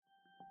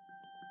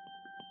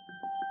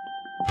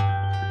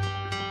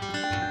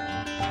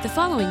The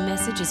following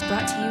message is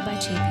brought to you by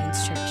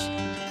Champions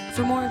Church.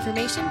 For more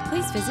information,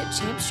 please visit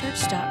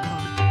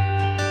championschurch.com.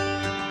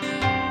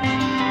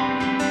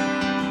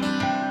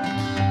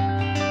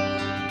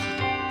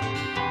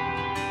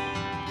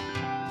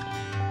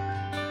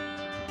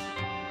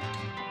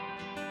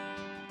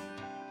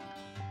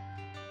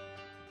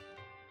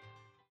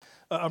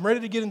 I'm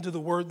ready to get into the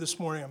Word this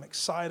morning. I'm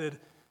excited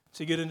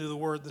to get into the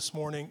Word this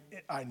morning.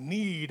 I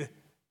need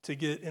to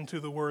get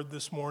into the Word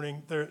this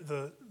morning.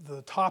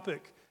 The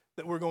topic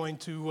that we're going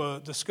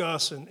to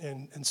discuss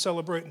and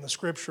celebrate in the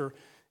Scripture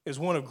is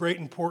one of great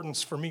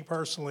importance for me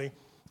personally,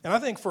 and I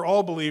think for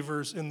all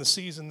believers in the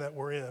season that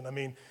we're in. I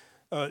mean,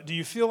 do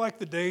you feel like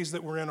the days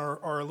that we're in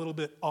are a little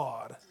bit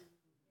odd?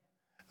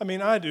 I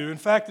mean, I do. In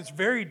fact, it's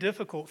very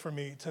difficult for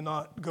me to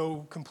not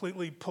go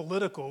completely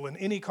political in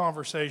any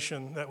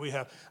conversation that we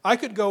have. I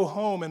could go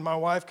home and my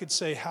wife could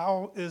say,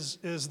 "How is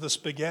the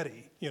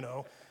spaghetti?"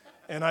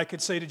 And I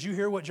could say, "Did you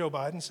hear what Joe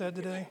Biden said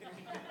today?"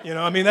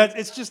 I mean,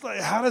 it's just like,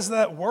 how does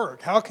that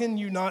work? How can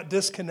you not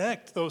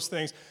disconnect those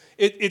things?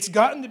 It's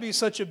gotten to be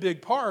such a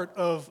big part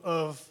of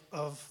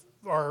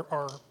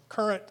our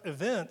current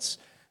events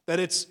that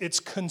it's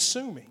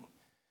consuming.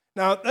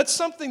 Now, that's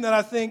something that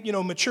I think,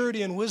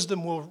 maturity and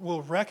wisdom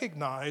will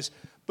recognize,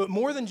 but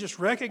more than just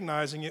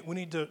recognizing it, we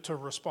need to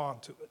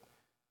respond to it.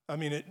 I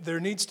mean, there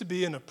needs to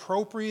be an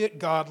appropriate,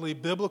 godly,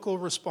 biblical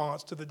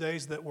response to the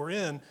days that we're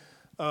in,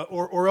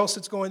 or else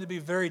it's going to be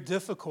very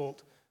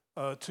difficult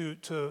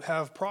to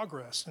have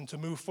progress and to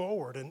move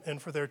forward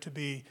and for there to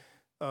be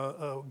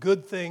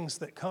good things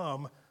that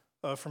come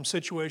from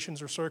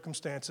situations or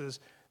circumstances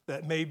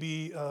that may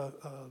be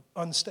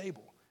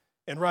unstable.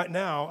 And right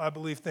now, I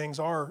believe things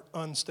are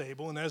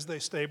unstable, and as they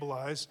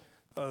stabilize,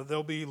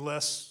 they'll be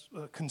less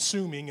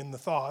consuming in the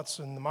thoughts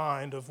and the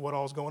mind of what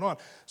all's going on.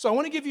 So I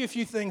want to give you a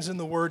few things in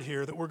the Word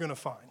here that we're going to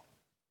find.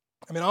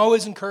 I mean, I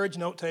always encourage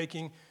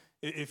note-taking.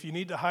 If you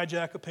need to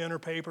hijack a pen or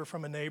paper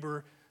from a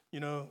neighbor,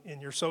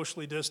 and you're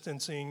socially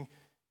distancing,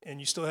 and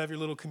you still have your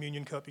little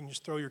communion cup, you can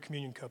just throw your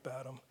communion cup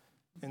at them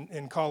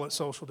and call it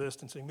social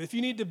distancing. But if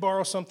you need to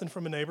borrow something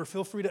from a neighbor,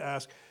 feel free to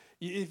ask.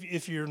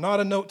 If you're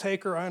not a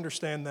note-taker, I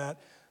understand that.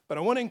 But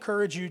I want to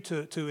encourage you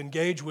to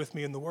engage with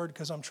me in the Word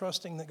because I'm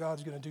trusting that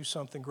God's going to do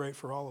something great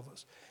for all of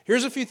us.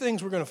 Here's a few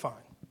things we're going to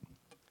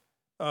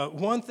find.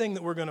 One thing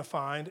that we're going to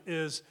find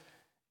is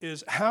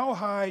how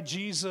high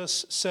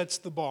Jesus sets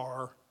the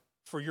bar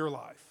for your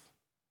life.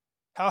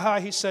 How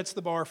high He sets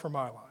the bar for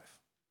my life.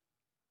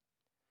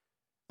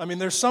 I mean,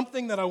 there's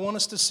something that I want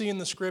us to see in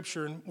the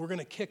Scripture, and we're going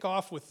to kick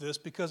off with this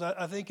because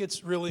I think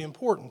it's really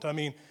important. I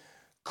mean,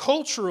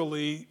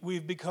 culturally,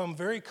 we've become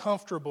very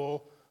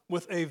comfortable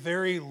with a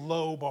very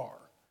low bar.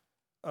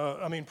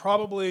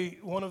 Probably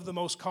one of the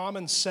most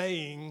common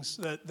sayings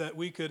that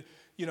we could,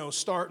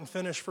 start and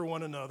finish for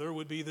one another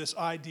would be this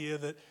idea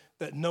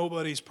that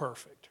nobody's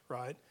perfect,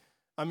 right?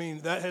 I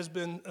mean, that has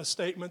been a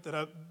statement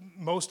that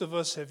most of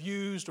us have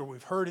used or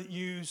we've heard it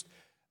used.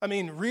 I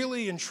mean,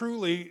 really and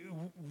truly,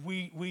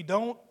 we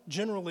don't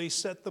generally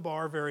set the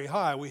bar very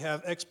high. We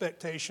have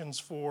expectations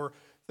for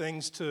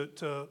things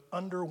to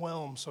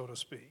underwhelm, so to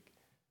speak.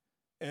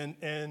 And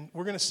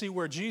we're going to see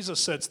where Jesus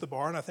sets the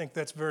bar, and I think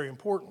that's very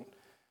important.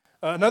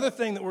 Another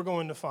thing that we're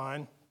going to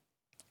find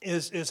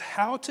is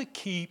how to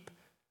keep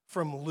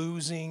from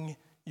losing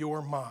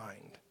your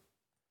mind.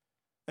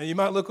 And you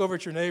might look over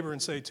at your neighbor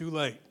and say, "Too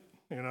late,"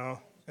 and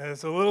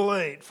it's a little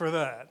late for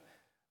that.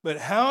 But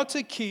how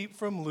to keep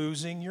from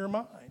losing your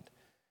mind.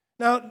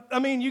 Now, I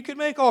mean, you could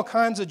make all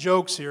kinds of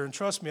jokes here, and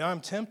trust me,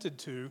 I'm tempted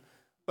to,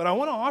 but I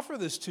want to offer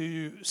this to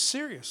you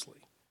seriously.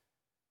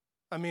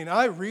 I mean,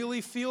 I really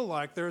feel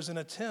like there's an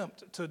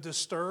attempt to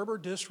disturb or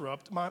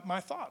disrupt my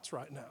thoughts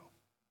right now.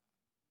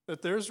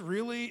 That there's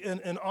really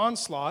an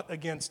onslaught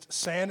against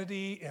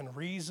sanity and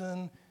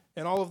reason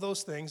and all of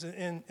those things.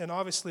 And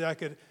obviously I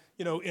could,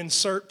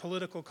 insert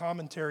political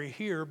commentary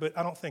here, but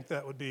I don't think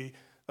that would be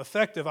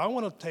effective. I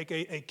want to take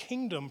a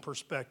kingdom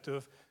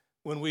perspective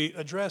when we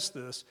address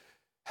this.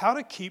 How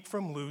to keep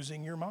from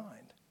losing your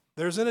mind.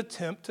 There's an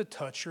attempt to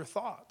touch your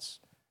thoughts.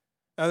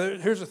 Now,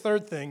 here's a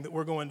third thing that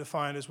we're going to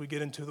find as we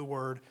get into the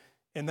Word,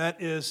 and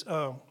that is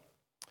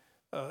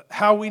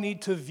how we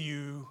need to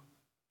view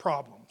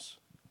problems.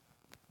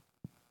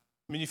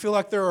 I mean, you feel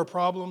like there are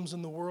problems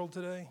in the world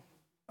today?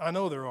 I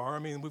know there are. I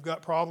mean, we've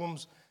got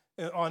problems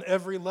on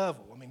every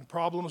level. I mean,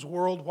 problems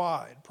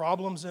worldwide,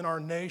 problems in our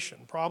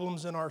nation,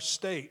 problems in our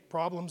state,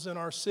 problems in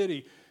our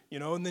city,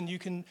 and then you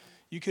can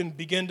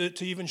begin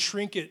to even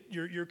shrink it,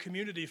 your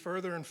community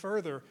further and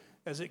further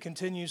as it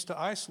continues to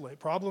isolate.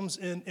 Problems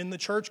in the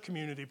church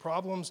community,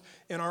 problems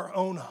in our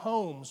own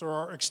homes or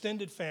our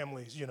extended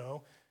families,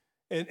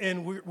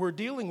 And we're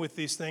dealing with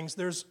these things.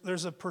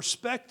 There's a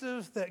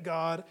perspective that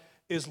God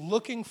is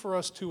looking for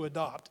us to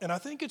adopt. And I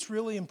think it's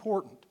really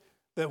important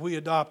that we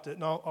adopt it.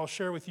 And I'll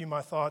share with you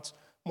my thoughts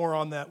more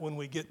on that when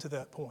we get to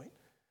that point.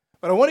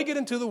 But I want to get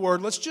into the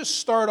Word. Let's just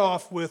start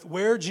off with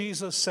where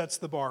Jesus sets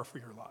the bar for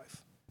your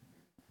life.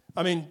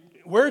 I mean,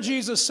 where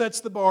Jesus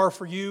sets the bar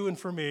for you and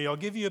for me, I'll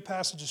give you a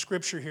passage of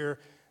Scripture here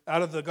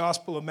out of the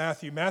Gospel of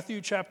Matthew. Matthew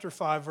chapter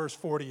 5, verse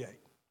 48.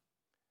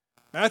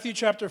 Matthew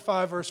chapter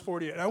 5, verse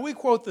 48. Now, we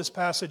quote this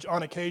passage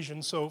on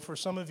occasion, so for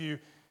some of you,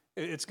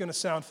 it's going to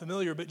sound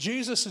familiar, but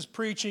Jesus is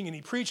preaching, and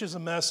he preaches a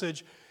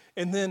message,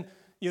 and then,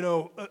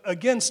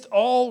 against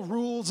all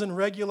rules and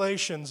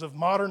regulations of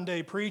modern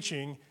day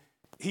preaching,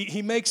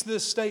 he makes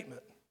this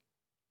statement.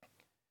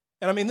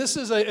 And I mean, this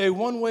is a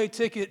one-way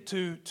ticket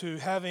to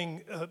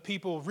having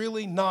people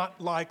really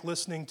not like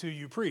listening to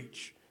you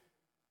preach.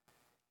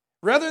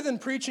 Rather than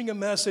preaching a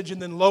message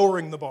and then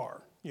lowering the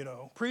bar,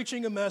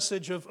 preaching a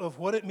message of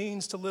what it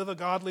means to live a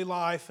godly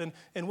life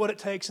and what it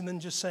takes, and then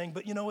just saying,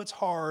 but it's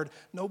hard,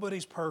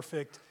 nobody's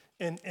perfect,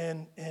 and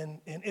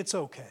it's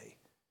okay.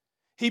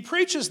 He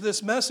preaches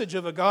this message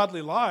of a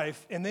godly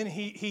life, and then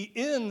he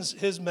ends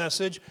his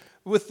message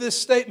with this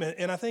statement,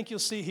 and I think you'll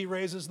see he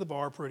raises the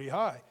bar pretty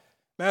high.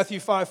 Matthew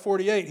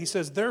 5:48, he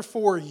says,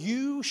 therefore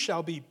you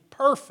shall be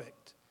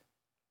perfect,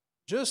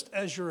 just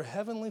as your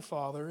heavenly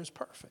Father is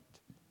perfect.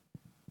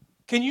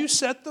 Can you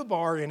set the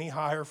bar any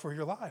higher for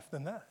your life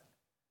than that?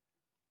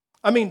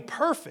 I mean,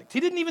 perfect. He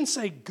didn't even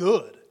say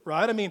good,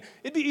 right? I mean,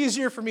 it'd be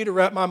easier for me to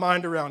wrap my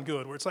mind around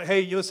good, where it's like,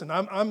 hey, listen,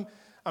 I'm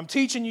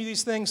teaching you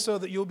these things so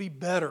that you'll be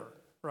better,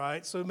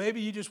 right? So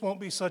maybe you just won't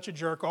be such a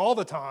jerk all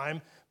the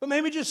time, but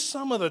maybe just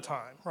some of the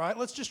time, right?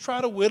 Let's just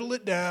try to whittle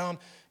it down,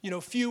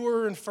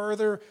 fewer and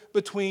further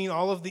between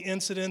all of the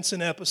incidents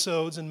and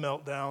episodes and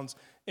meltdowns,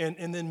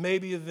 and then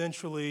maybe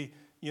eventually,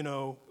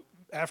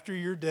 after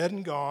you're dead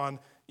and gone,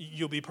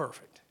 you'll be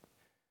perfect.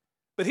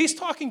 But he's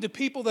talking to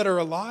people that are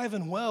alive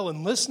and well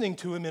and listening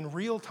to him in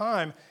real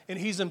time, and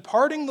he's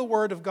imparting the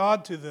word of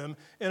God to them,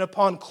 and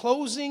upon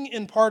closing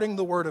imparting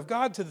the word of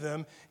God to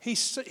them,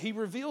 he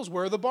reveals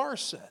where the bar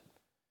is set.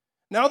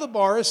 Now the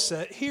bar is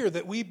set here,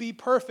 that we be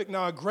perfect.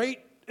 Now a great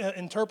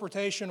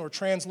interpretation or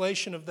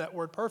translation of that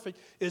word perfect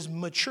is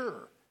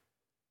mature.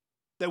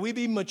 That we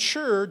be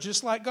mature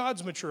just like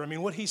God's mature. I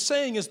mean, what he's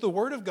saying is the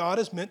word of God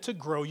is meant to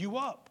grow you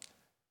up.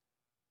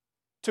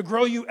 To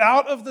grow you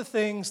out of the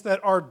things that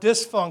are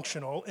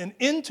dysfunctional and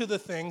into the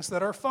things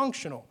that are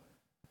functional.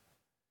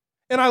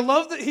 And I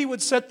love that he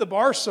would set the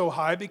bar so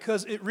high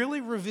because it really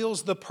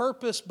reveals the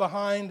purpose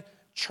behind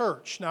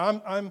church.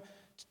 Now, I'm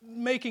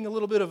making a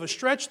little bit of a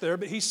stretch there,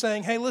 but he's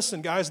saying, hey,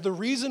 listen, guys, the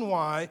reason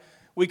why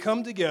we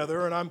come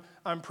together and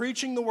I'm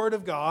preaching the Word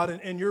of God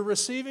and you're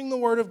receiving the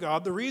Word of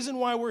God, the reason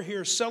why we're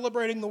here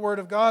celebrating the Word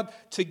of God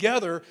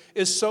together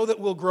is so that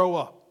we'll grow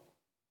up.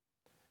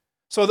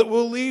 So that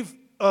we'll leave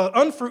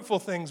unfruitful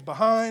things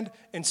behind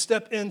and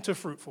step into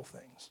fruitful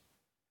things.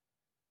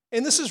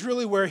 And this is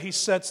really where he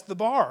sets the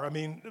bar. I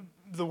mean,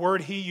 the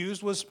word he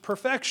used was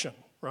perfection,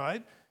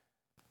 right?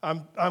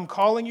 I'm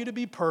calling you to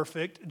be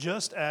perfect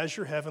just as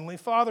your heavenly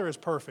Father is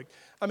perfect.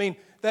 I mean,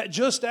 that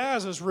just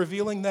as is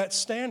revealing that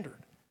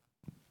standard.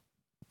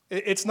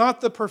 It's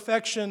not the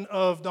perfection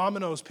of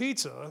Domino's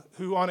Pizza,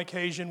 who on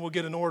occasion will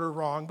get an order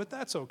wrong, but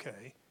that's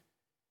okay.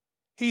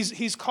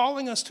 He's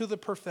calling us to the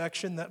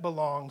perfection that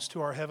belongs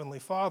to our Heavenly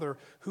Father,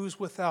 who's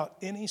without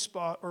any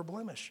spot or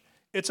blemish.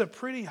 It's a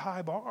pretty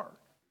high bar.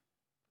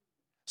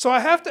 So I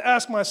have to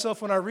ask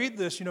myself when I read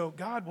this,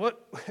 God,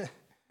 what?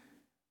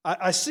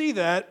 I see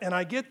that and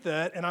I get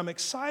that and I'm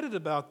excited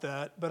about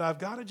that, but I've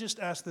got to just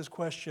ask this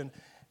question,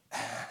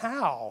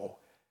 how?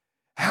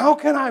 How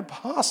can I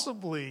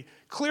possibly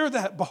clear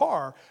that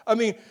bar? I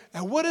mean,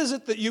 what is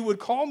it that you would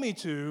call me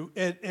to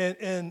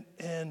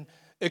and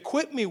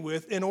equip me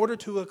with in order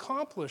to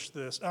accomplish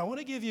this? I want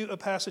to give you a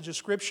passage of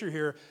Scripture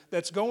here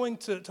that's going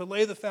to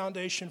lay the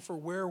foundation for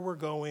where we're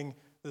going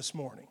this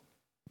morning.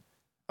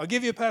 I'll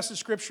give you a passage of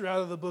Scripture out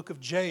of the book of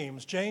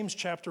James, James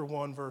chapter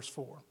 1, verse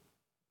 4.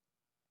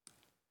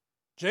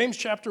 James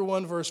chapter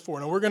 1, verse 4.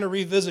 Now, we're going to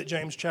revisit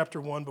James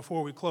chapter 1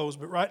 before we close,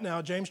 but right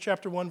now, James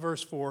chapter 1,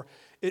 verse 4,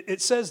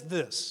 it says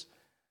this,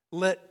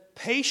 let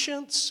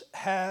patience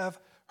have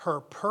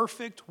her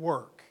perfect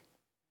work,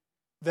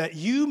 that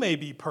you may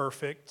be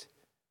perfect,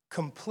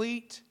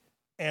 complete,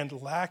 and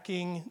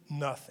lacking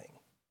nothing.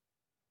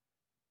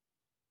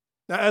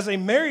 Now, as a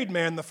married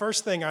man, the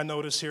first thing I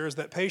notice here is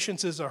that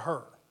patience is a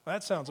her.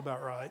 That sounds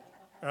about right,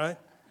 right?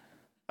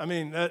 I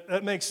mean,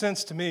 that makes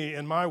sense to me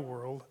in my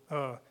world.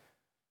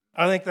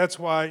 I think that's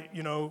why,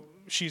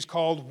 she's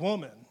called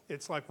woman.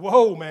 It's like,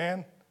 whoa,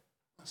 man,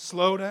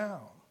 slow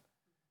down.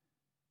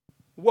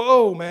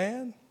 Whoa,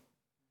 man.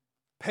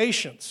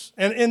 Patience.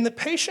 And the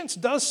patience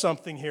does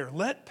something here.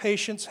 Let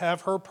patience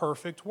have her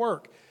perfect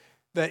work,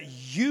 that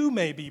you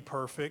may be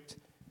perfect,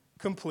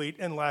 complete,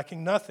 and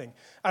lacking nothing.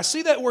 I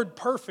see that word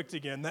perfect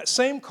again, that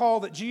same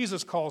call that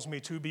Jesus calls me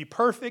to, be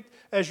perfect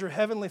as your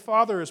heavenly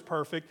Father is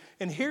perfect.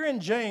 And here in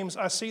James,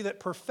 I see that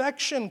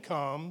perfection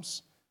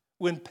comes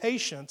when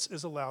patience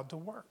is allowed to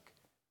work.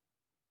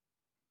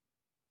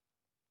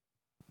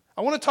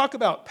 I want to talk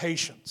about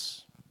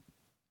patience.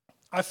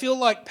 I feel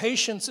like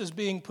patience is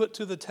being put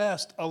to the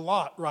test a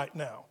lot right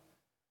now.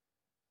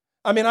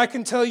 I mean, I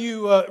can tell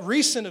you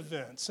recent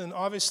events, and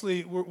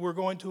obviously we're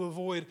going to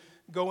avoid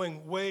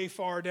going way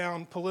far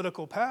down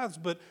political paths,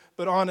 but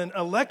on an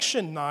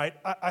election night,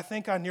 I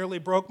think I nearly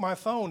broke my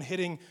phone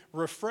hitting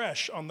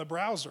refresh on the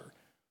browser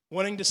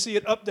wanting to see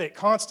it update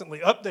constantly,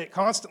 update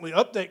constantly,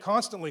 update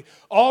constantly,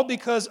 all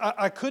because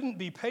I couldn't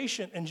be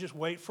patient and just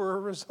wait for a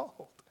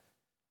result.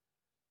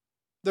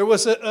 There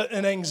was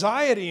an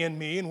anxiety in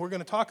me, and we're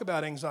going to talk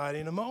about anxiety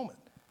in a moment,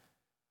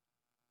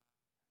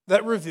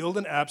 that revealed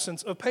an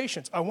absence of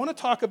patience. I want to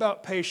talk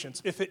about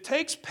patience. If it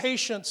takes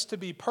patience to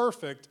be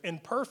perfect,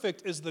 and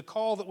perfect is the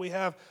call that we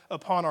have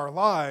upon our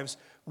lives,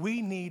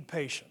 we need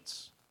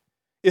patience.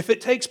 If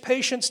it takes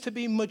patience to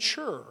be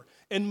mature,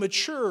 and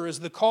mature is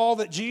the call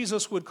that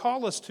Jesus would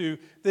call us to,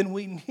 then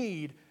we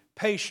need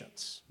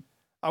patience.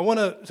 I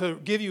want to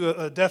give you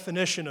a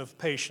definition of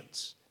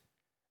patience.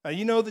 Now,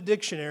 you know the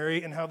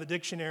dictionary and how the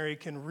dictionary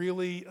can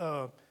really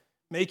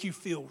make you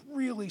feel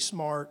really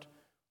smart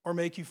or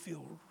make you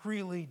feel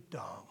really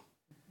dumb.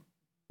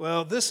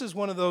 Well, this is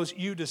one of those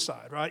you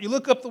decide, right? You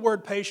look up the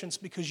word patience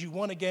because you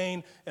want to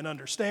gain an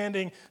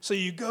understanding. So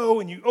you go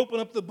and you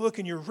open up the book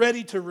and you're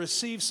ready to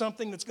receive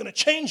something that's going to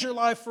change your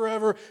life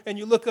forever. And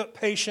you look up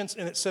patience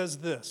and it says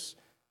this: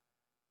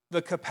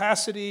 the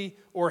capacity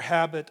or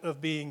habit of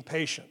being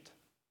patient.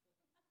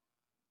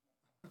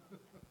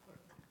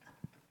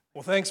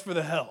 Well, thanks for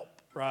the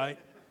help, right?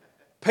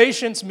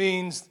 Patience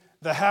means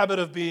the habit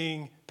of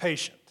being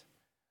patient.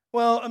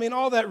 Well, I mean,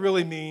 all that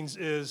really means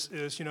is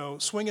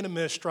swing and a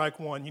miss, strike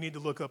one. You need to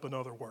look up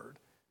another word.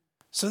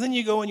 So then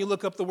you go and you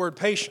look up the word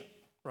patient,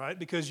 right?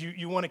 Because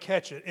you want to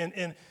catch it.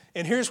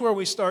 And here's where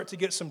we start to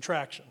get some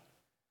traction.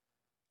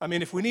 I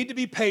mean, if we need to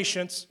be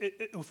patient,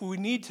 if we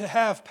need to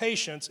have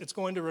patience, it's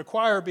going to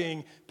require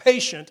being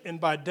patient. And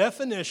by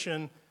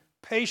definition,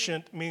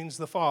 patient means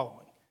the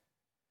following: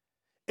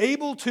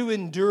 able to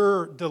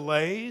endure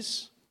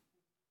delays,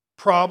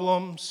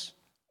 problems,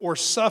 or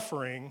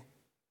suffering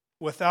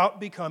without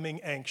becoming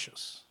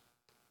anxious.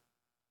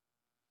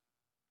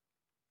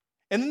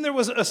 And then there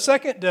was a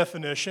second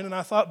definition, and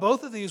I thought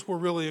both of these were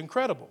really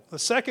incredible. The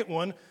second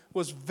one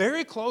was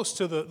very close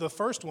to the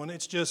first one.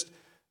 It's just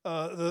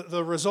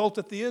the result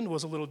at the end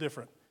was a little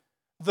different.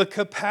 The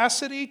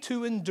capacity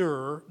to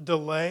endure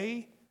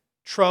delay,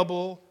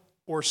 trouble,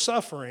 or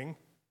suffering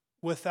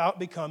without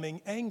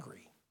becoming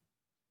angry.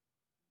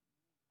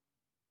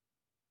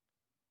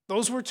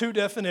 Those were two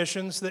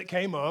definitions that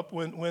came up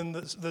when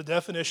the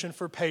definition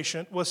for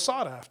patient was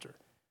sought after.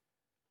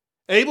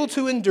 Able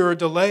to endure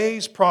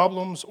delays,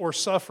 problems, or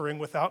suffering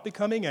without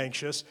becoming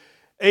anxious.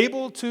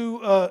 Able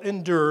to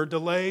endure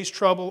delays,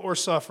 trouble, or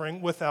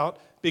suffering without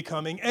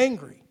becoming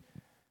angry.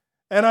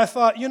 And I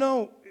thought,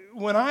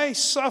 when I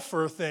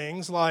suffer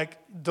things like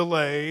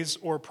delays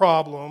or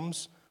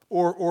problems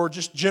or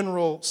just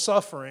general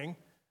suffering,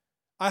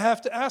 I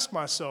have to ask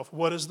myself,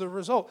 what is the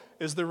result?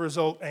 Is the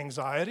result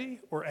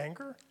anxiety or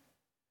anger?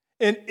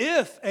 And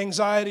if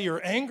anxiety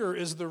or anger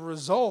is the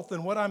result,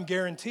 then what I'm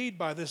guaranteed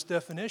by this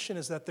definition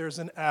is that there's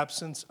an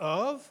absence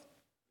of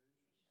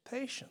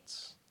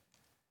patience.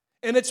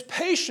 And it's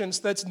patience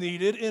that's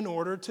needed in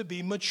order to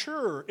be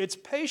mature. It's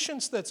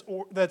patience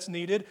that's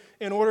needed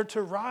in order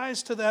to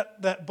rise to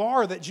that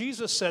bar that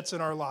Jesus sets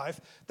in our life,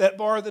 that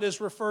bar that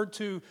is referred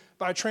to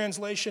by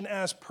translation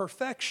as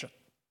perfection.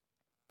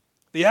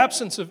 The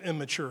absence of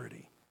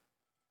immaturity.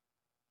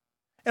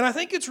 And I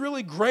think it's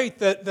really great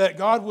that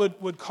God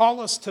would call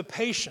us to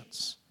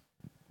patience,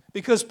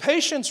 because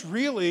patience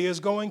really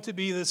is going to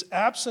be this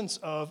absence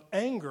of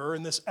anger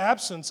and this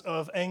absence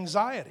of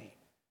anxiety.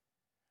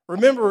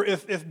 Remember,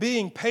 if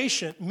being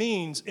patient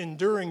means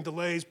enduring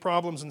delays,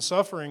 problems, and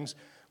sufferings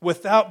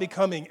without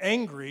becoming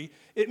angry,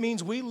 it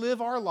means we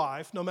live our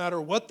life, no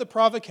matter what the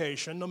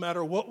provocation, no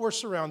matter what we're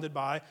surrounded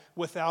by,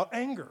 without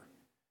anger.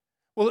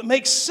 Well, it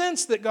makes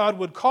sense that God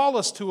would call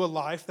us to a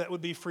life that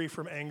would be free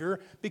from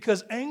anger,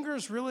 because anger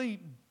is really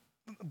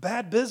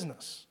bad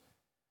business.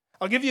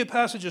 I'll give you a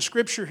passage of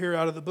scripture here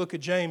out of the book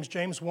of James,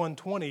 James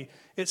 1:20.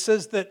 It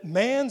says that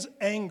man's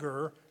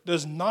anger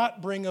does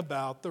not bring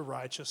about the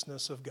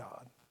righteousness of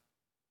God.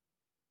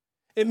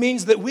 It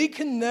means that we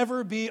can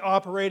never be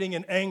operating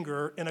in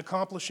anger and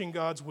accomplishing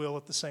God's will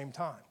at the same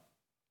time.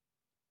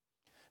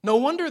 No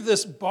wonder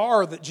this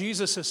bar that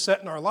Jesus has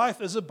set in our life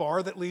is a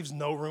bar that leaves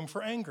no room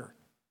for anger.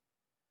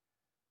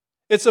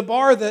 It's a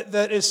bar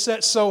that is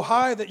set so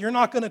high that you're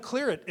not going to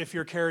clear it if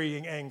you're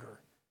carrying anger.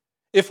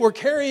 If we're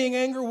carrying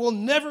anger, we'll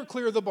never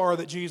clear the bar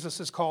that Jesus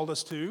has called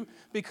us to,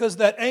 because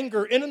that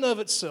anger in and of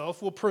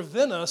itself will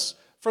prevent us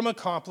from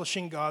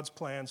accomplishing God's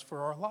plans for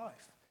our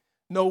life.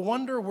 No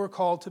wonder we're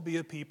called to be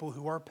a people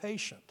who are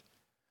patient,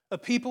 a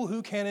people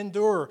who can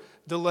endure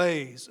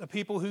delays, a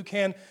people who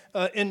can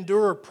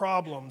endure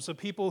problems, a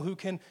people who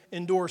can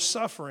endure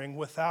suffering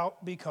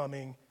without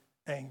becoming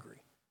angry.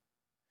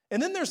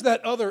 And then there's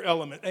that other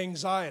element,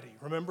 anxiety.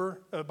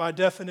 Remember, by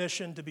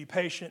definition, to be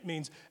patient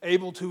means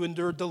able to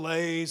endure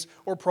delays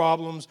or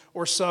problems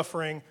or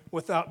suffering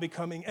without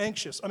becoming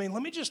anxious. I mean,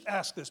 let me just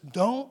ask this.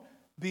 Don't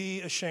be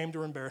ashamed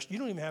or embarrassed. You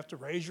don't even have to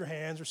raise your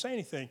hands or say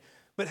anything.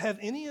 But have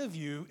any of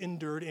you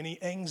endured any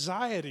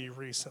anxiety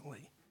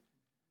recently?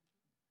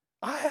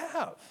 I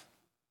have.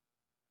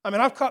 I mean,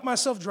 I've caught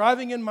myself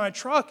driving in my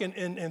truck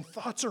and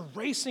thoughts are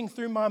racing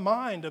through my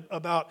mind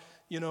about,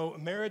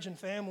 marriage and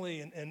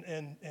family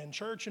and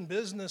church and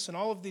business and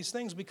all of these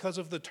things because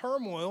of the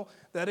turmoil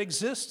that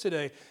exists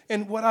today.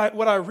 And what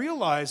I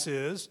realize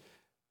is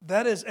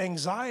that is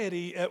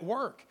anxiety at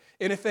work.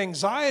 And if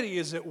anxiety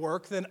is at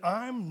work, then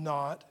I'm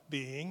not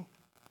being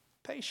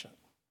patient.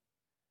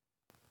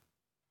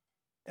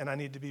 And I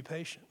need to be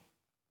patient.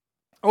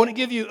 I want to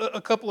give you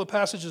a couple of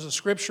passages of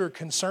Scripture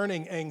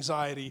concerning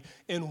anxiety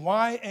and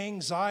why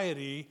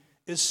anxiety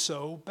is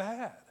so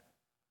bad.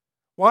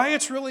 Why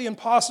it's really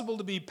impossible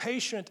to be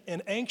patient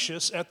and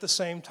anxious at the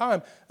same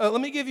time.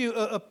 Let me give you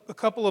a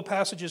couple of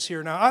passages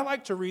here. Now, I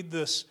like to read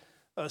this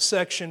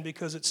section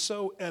because it's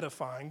so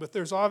edifying, but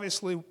there's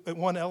obviously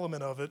one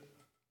element of it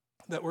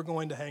that we're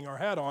going to hang our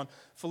hat on.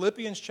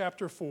 Philippians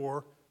chapter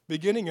 4,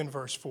 beginning in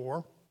verse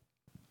 4,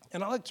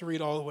 and I like to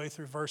read all the way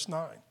through verse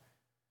 9.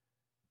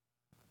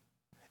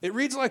 It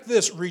reads like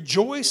this: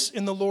 rejoice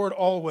in the Lord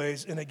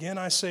always, and again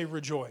I say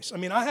rejoice. I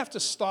mean, I have to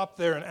stop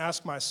there and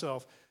ask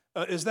myself,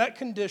 is that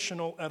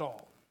conditional at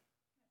all?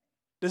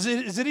 Does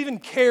it even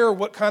care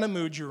what kind of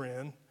mood you're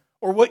in,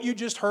 or what you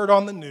just heard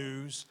on the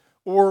news,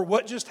 or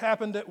what just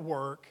happened at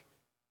work?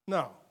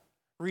 No.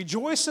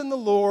 Rejoice in the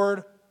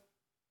Lord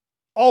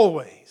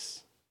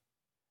always.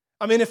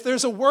 I mean, if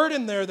there's a word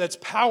in there that's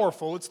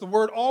powerful, it's the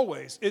word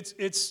always.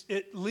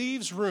 It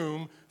leaves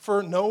room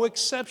for no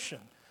exception.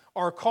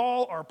 Our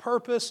call, our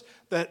purpose,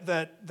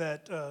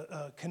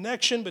 that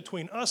connection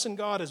between us and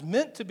God is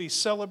meant to be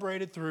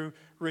celebrated through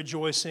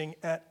rejoicing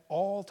at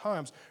all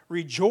times.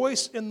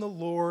 Rejoice in the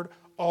Lord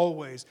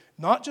always.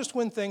 Not just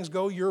when things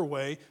go your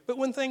way, but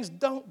when things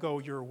don't go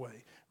your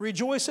way.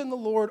 Rejoice in the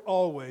Lord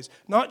always.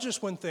 Not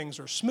just when things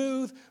are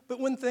smooth, but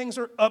when things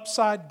are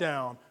upside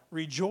down.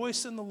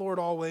 Rejoice in the Lord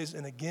always.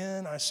 And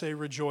again, I say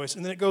rejoice.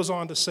 And then it goes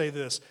on to say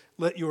this: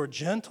 let your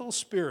gentle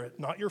spirit,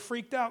 not your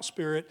freaked out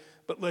spirit,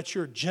 but let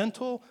your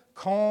gentle,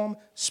 calm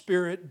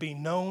spirit be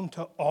known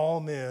to all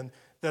men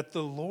that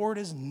the Lord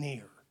is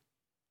near.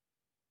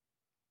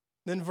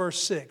 Then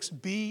verse 6,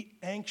 be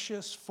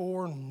anxious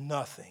for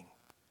nothing.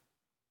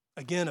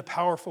 Again, a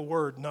powerful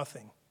word,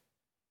 nothing.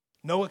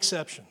 No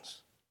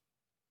exceptions.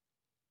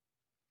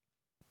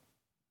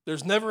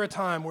 There's never a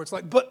time where it's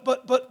like,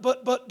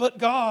 but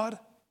God.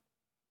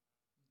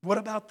 What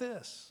about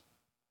this?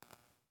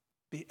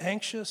 Be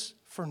anxious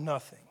for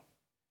nothing.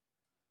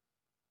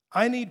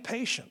 I need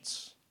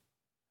patience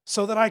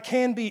so that I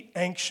can be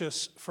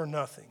anxious for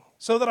nothing,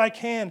 so that I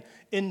can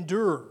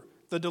endure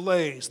the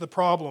delays, the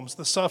problems,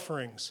 the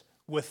sufferings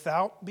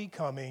without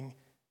becoming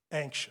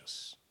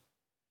anxious.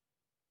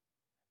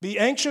 Be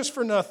anxious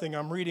for nothing.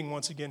 I'm reading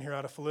once again here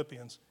out of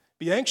Philippians.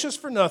 Be anxious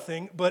for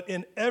nothing, but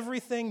in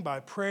everything by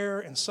prayer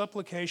and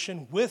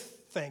supplication with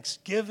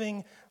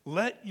thanksgiving,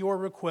 let your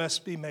requests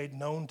be made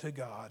known to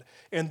God.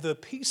 And the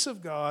peace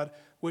of God,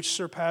 which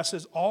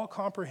surpasses all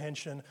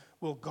comprehension,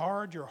 will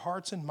guard your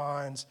hearts and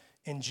minds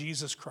in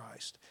Jesus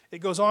Christ. It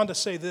goes on to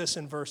say this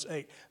in verse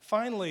 8.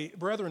 Finally,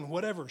 brethren,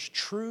 whatever is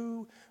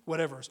true,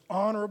 whatever is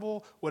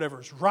honorable,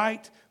 whatever is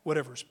right,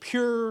 whatever is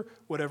pure,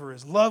 whatever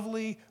is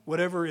lovely,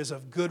 whatever is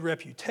of good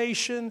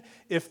reputation,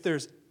 if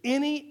there's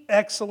any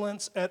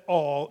excellence at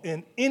all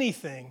in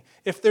anything,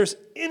 if there's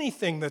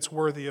anything that's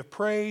worthy of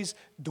praise,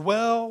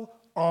 dwell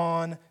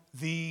on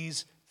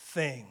these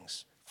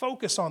things.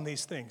 Focus on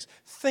these things.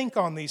 Think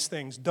on these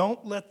things.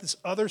 Don't let this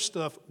other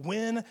stuff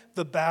win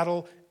the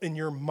battle in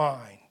your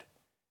mind.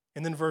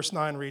 And then verse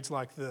 9 reads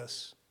like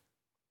this: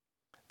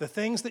 the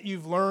things that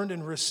you've learned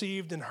and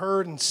received and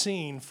heard and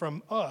seen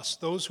from us,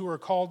 those who are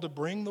called to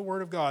bring the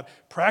word of God,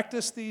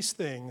 practice these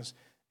things,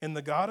 and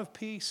the God of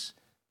peace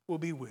will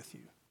be with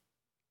you.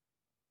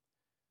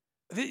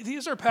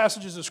 These are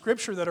passages of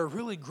Scripture that are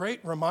really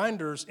great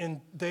reminders in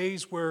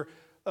days where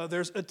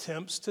there's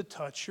attempts to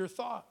touch your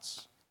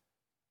thoughts.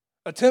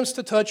 Attempts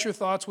to touch your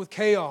thoughts with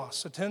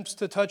chaos, attempts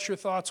to touch your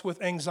thoughts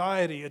with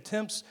anxiety,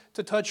 attempts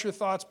to touch your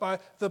thoughts by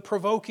the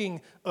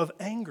provoking of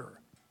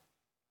anger.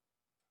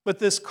 But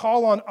this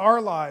call on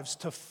our lives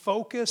to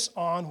focus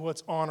on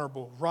what's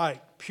honorable,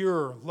 right,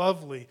 pure,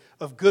 lovely,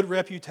 of good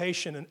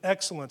reputation and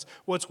excellence,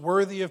 what's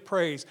worthy of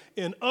praise.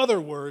 In other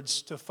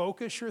words, to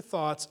focus your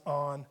thoughts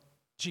on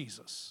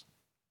Jesus.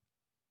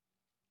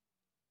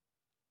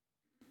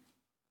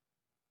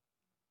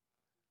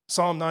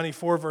 Psalm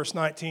 94 verse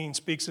 19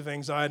 speaks of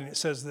anxiety, and it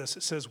says this.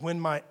 It says, when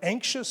my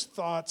anxious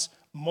thoughts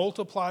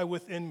multiply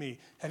within me.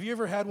 Have you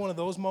ever had one of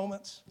those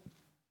moments?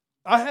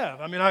 I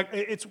have. I mean,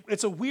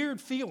 it's a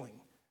weird feeling,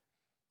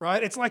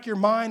 right? It's like your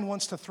mind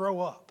wants to throw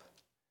up.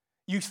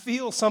 You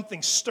feel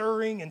something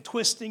stirring and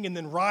twisting and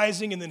then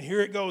rising, and then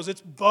here it goes.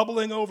 It's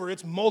bubbling over.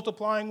 It's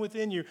multiplying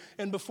within you.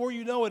 And before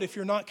you know it, if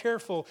you're not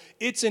careful,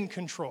 it's in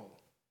control.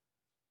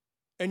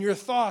 And your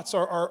thoughts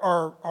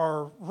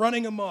are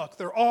running amok.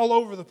 They're all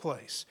over the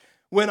place.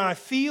 When I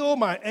feel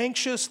my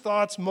anxious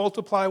thoughts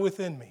multiply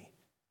within me,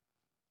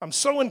 I'm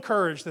so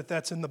encouraged that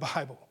that's in the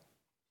Bible.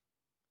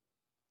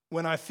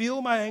 When I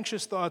feel my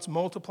anxious thoughts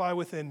multiply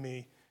within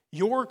me,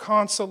 your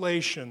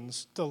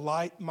consolations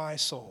delight my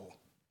soul.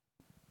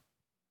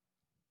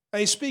 And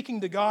he's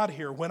speaking to God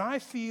here. When I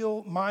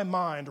feel my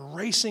mind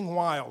racing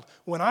wild,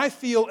 when I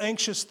feel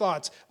anxious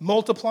thoughts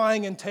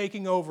multiplying and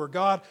taking over,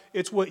 God,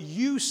 it's what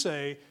you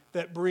say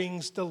that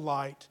brings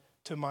delight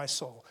to my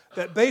soul.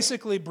 That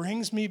basically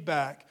brings me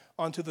back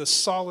onto the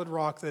solid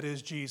rock that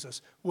is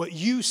Jesus. What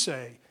you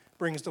say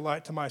brings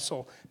delight to my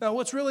soul. Now,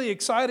 what's really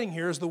exciting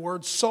here is the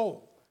word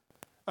soul.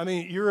 I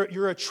mean,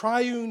 you're a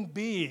triune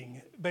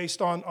being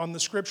based on the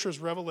Scripture's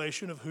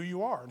revelation of who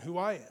you are and who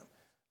I am.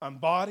 I'm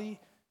body.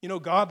 You know,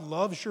 God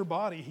loves your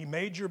body. He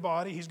made your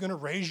body. He's going to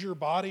raise your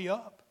body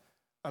up.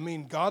 I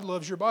mean, God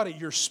loves your body.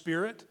 Your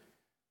spirit.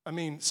 I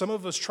mean, some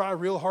of us try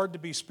real hard to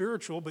be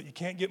spiritual, but you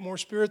can't get more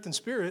spirit than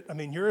spirit. I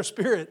mean, you're a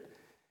spirit,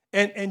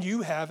 and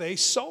you have a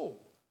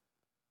soul.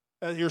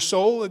 Your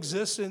soul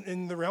exists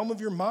in the realm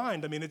of your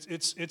mind. I mean,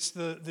 it's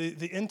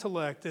the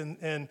intellect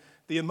and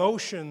the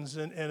emotions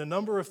and a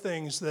number of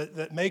things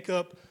that make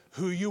up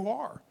who you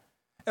are.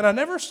 And I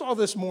never saw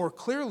this more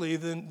clearly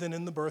than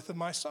in the birth of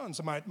my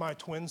sons, my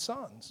twin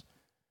sons,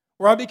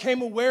 where I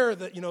became aware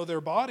that, you know,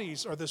 their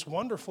bodies are this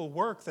wonderful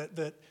work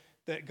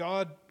that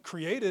God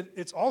created.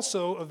 It's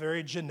also a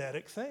very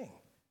genetic thing.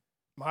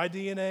 My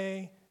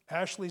DNA,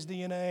 Ashley's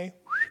DNA,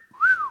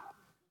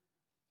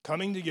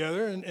 coming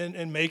together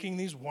and making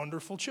these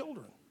wonderful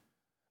children.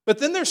 But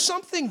then there's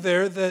something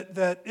there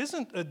that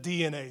isn't a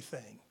DNA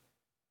thing.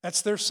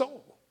 That's their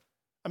soul.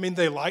 I mean,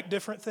 they like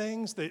different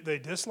things. They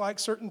dislike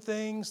certain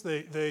things.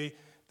 They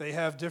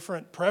have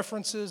different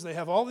preferences. They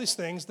have all these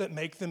things that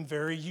make them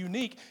very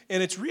unique.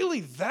 And it's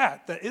really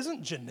that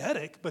isn't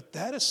genetic, but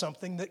that is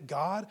something that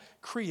God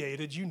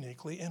created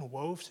uniquely and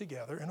wove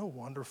together in a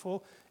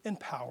wonderful and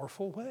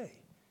powerful way.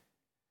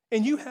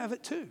 And you have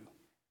it too.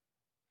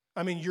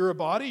 I mean, you're a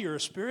body, you're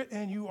a spirit,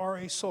 and you are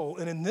a soul.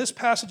 And in this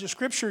passage of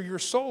Scripture, your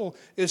soul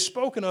is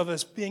spoken of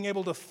as being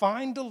able to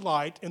find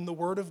delight in the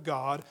Word of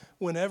God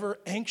whenever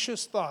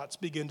anxious thoughts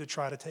begin to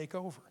try to take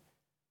over.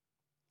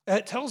 And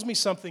it tells me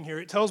something here.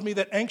 It tells me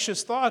that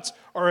anxious thoughts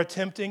are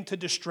attempting to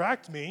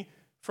distract me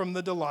from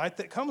the delight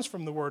that comes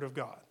from the Word of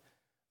God.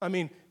 I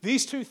mean,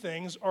 these two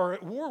things are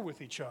at war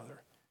with each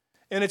other.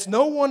 And it's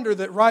no wonder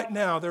that right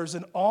now there's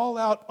an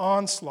all-out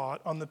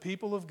onslaught on the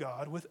people of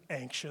God with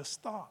anxious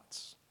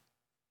thoughts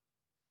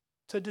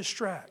to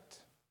distract.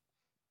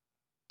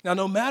 Now,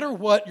 no matter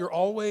what, you're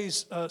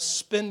always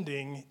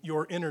spending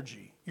your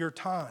energy, your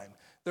time.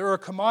 There are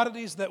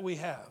commodities that we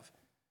have.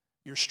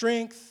 Your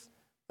strength,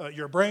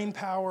 your brain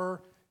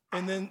power,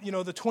 and then, you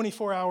know, the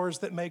 24 hours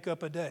that make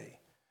up a day.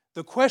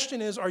 The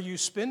question is, are you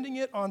spending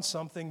it on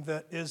something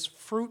that is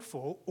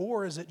fruitful,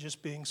 or is it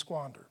just being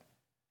squandered?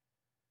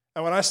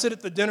 Now, when I sit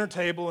at the dinner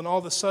table and all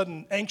of a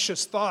sudden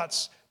anxious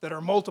thoughts that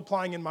are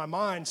multiplying in my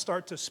mind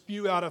start to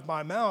spew out of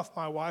my mouth,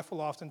 my wife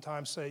will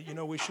oftentimes say, you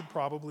know, we should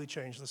probably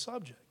change the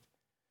subject.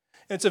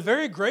 And it's a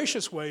very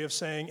gracious way of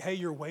saying, hey,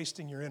 you're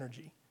wasting your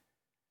energy.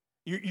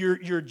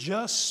 You're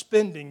just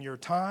spending your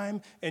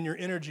time and your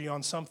energy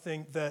on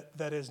something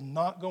that is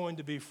not going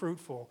to be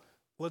fruitful.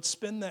 Let's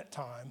spend that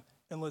time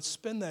and let's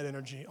spend that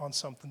energy on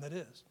something that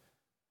is.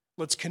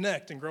 Let's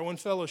connect and grow in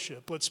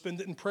fellowship. Let's spend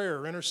it in prayer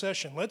or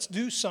intercession. Let's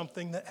do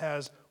something that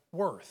has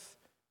worth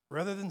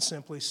rather than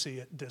simply see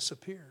it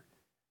disappear.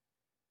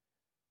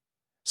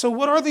 So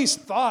what are these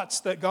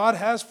thoughts that God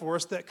has for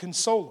us that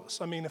console us?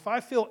 I mean, if I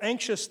feel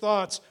anxious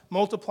thoughts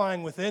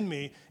multiplying within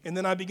me, and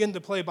then I begin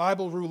to play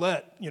Bible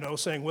roulette, you know,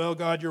 saying, well,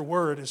 God, your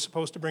word is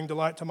supposed to bring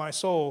delight to my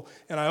soul,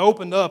 and I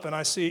opened up and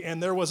I see,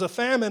 and there was a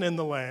famine in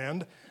the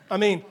land. I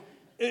mean,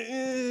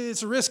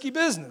 it's a risky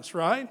business,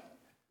 right?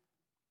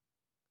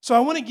 So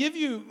I want to give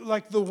you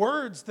like the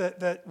words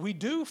that we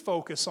do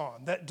focus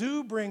on, that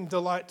do bring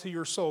delight to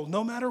your soul,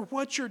 no matter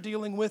what you're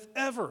dealing with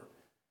ever.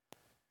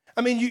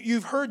 I mean,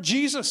 you've heard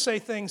Jesus say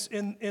things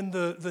in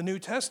the New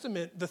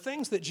Testament. The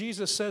things that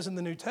Jesus says in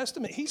the New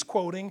Testament, he's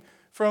quoting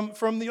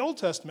from the Old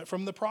Testament,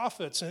 from the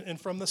prophets and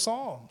from the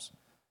Psalms.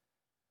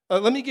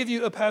 Let me give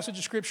you a passage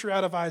of Scripture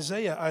out of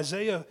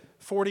Isaiah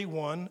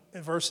 41,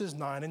 verses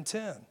 9 and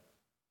 10.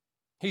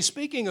 He's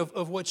speaking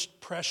of what's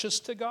precious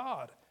to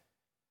God.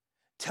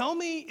 Tell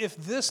me if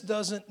this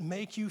doesn't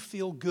make you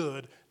feel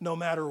good no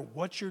matter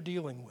what you're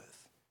dealing with.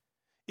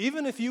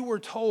 Even if you were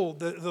told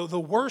the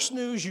worst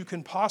news you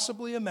can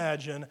possibly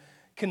imagine,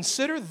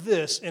 consider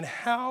this and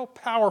how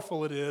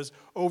powerful it is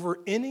over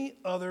any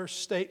other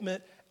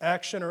statement,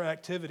 action, or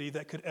activity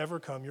that could ever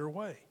come your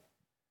way.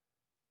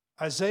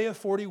 Isaiah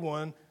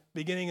 41,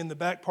 beginning in the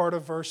back part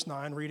of verse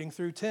 9, reading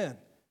through 10.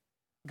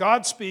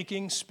 God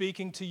speaking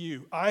to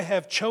you. I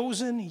have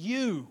chosen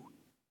you,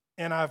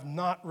 and I've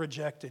not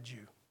rejected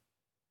you.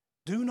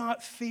 Do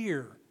not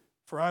fear,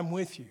 for I'm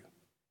with you.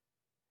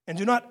 And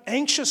do not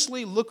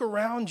anxiously look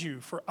around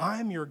you, for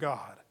I'm your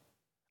God.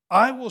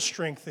 I will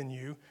strengthen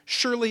you.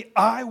 Surely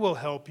I will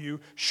help you.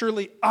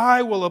 Surely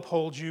I will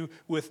uphold you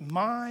with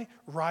my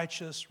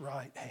righteous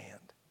right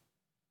hand.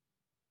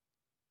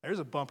 There's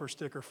a bumper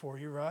sticker for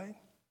you, right?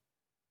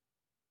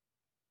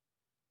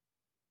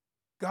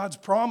 God's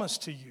promise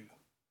to you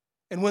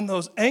And when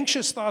those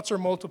anxious thoughts are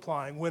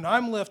multiplying, when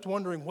I'm left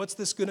wondering, what's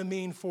this going to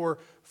mean for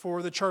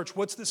the church?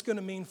 What's this going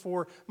to mean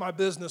for my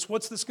business?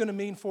 What's this going to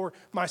mean for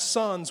my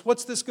sons?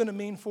 What's this going to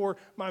mean for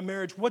my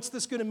marriage? What's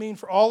this going to mean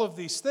for all of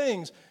these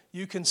things?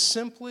 You can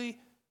simply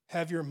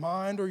have your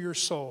mind or your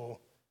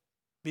soul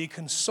be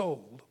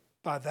consoled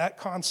by that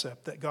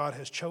concept that God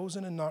has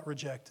chosen and not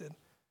rejected,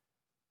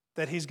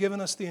 that He's given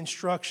us the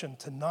instruction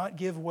to not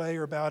give way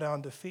or bow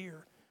down to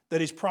fear,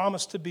 that He's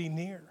promised to be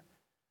near,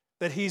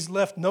 that He's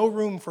left no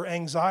room for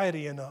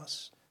anxiety in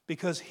us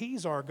because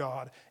He's our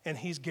God and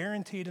He's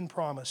guaranteed and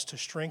promised to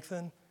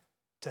strengthen,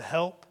 to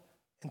help,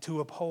 and to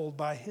uphold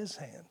by His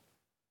hand.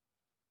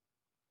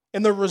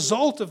 And the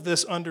result of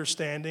this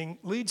understanding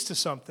leads to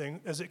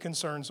something as it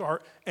concerns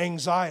our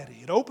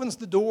anxiety. It opens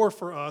the door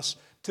for us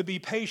to be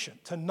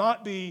patient, to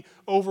not be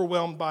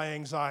overwhelmed by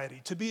anxiety,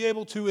 to be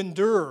able to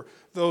endure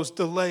those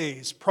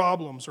delays,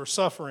 problems, or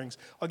sufferings.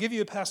 I'll give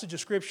you a passage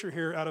of Scripture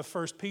here out of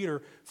 1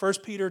 Peter. 1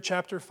 Peter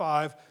chapter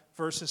 5,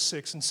 verses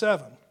 6 and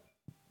 7.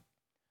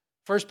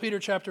 1 Peter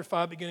chapter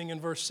 5, beginning in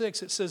verse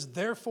 6, it says,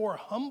 "Therefore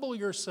humble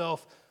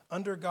yourself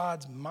under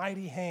God's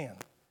mighty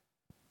hand,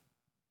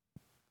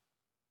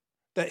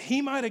 that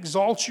He might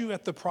exalt you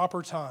at the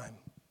proper time,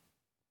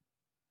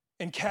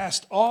 and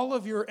cast all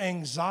of your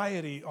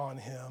anxiety on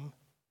Him,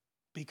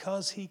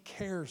 because He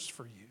cares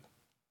for you."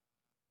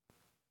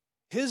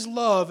 His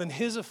love and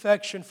His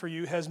affection for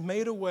you has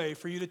made a way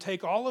for you to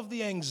take all of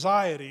the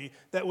anxiety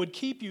that would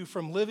keep you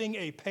from living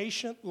a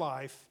patient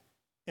life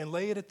and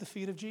lay it at the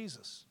feet of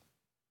Jesus.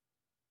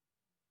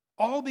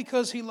 All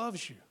because He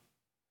loves you.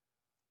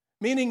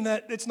 Meaning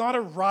that it's not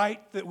a right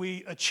that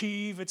we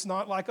achieve. It's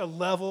not like a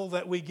level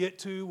that we get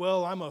to.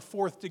 Well, I'm a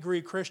 4th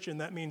degree Christian.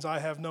 That means I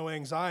have no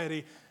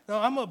anxiety. No,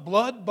 I'm a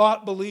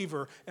blood-bought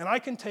believer, and I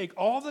can take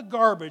all the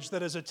garbage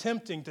that is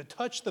attempting to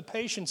touch the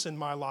patience in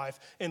my life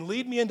and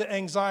lead me into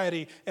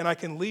anxiety, and I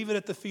can leave it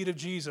at the feet of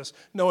Jesus,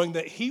 knowing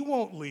that He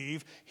won't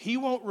leave, He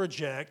won't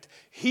reject,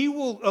 He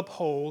will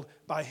uphold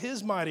by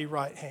His mighty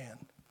right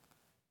hand.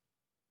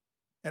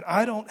 And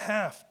I don't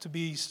have to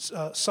be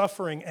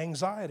suffering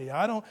anxiety.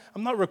 I'm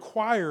not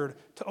required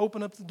to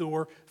open up the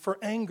door for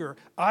anger.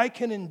 I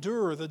can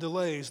endure the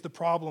delays, the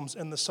problems,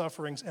 and the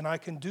sufferings, and I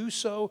can do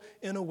so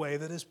in a way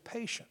that is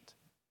patient.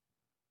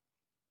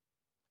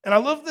 And I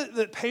love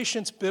that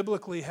patience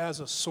biblically has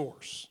a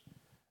source.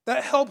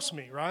 That helps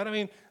me, right? I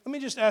mean, let me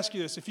just ask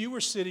you this. If you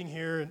were sitting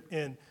here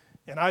and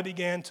I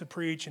began to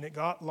preach and it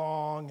got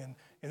long and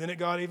then it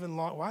got even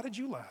long, why did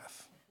you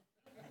laugh?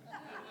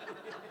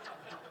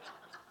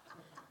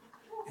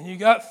 And you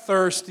got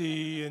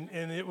thirsty, and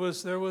you were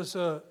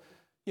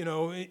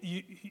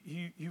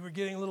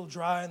getting a little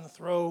dry in the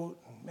throat.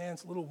 Man,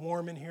 it's a little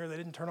warm in here. They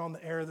didn't turn on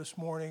the air this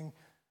morning.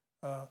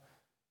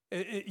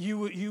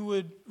 You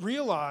would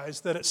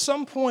realize that at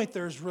some point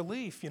there's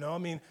relief.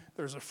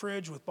 There's a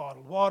fridge with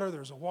bottled water.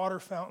 There's a water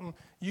fountain.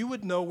 You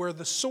would know where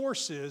the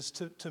source is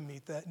to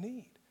meet that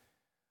need.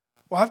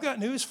 Well, I've got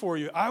news for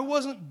you. I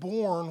wasn't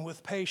born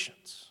with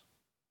patience.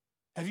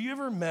 Have you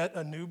ever met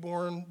a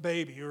newborn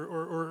baby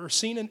or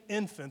seen an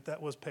infant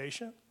that was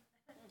patient?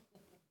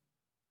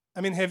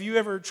 I mean, have you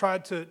ever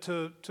tried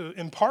to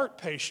impart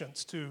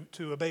patience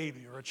to a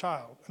baby or a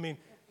child? I mean,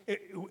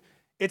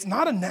 it's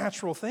not a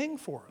natural thing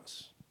for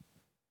us.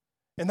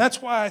 And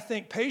that's why I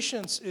think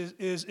patience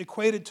is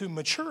equated to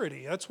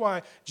maturity. That's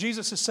why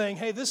Jesus is saying,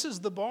 hey, this is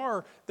the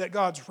bar that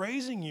God's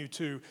raising you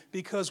to,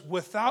 because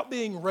without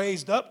being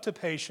raised up to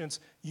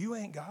patience, you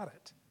ain't got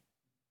it.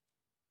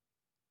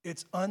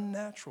 It's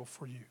unnatural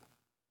for you.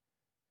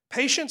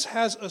 Patience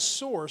has a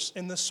source,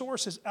 and the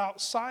source is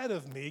outside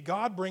of me.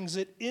 God brings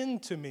it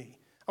into me.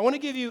 I want to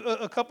give you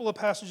a couple of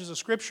passages of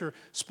Scripture,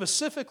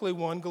 specifically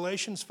one,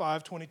 Galatians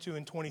 5:22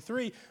 and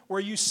 23, where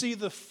you see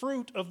the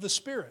fruit of the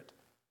Spirit,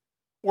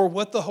 or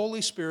what the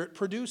Holy Spirit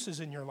produces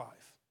in your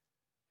life.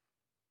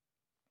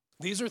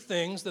 These are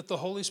things that the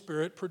Holy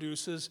Spirit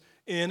produces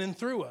in and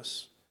through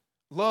us: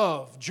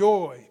 love,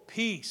 joy,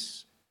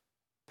 peace,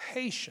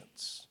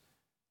 patience,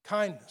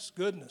 kindness,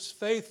 goodness,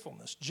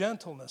 faithfulness,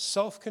 gentleness,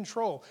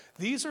 self-control.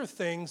 These are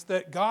things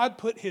that God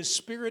put His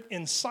Spirit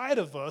inside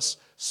of us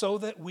so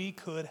that we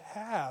could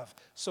have,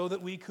 so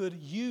that we could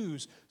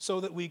use,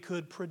 so that we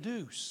could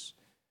produce.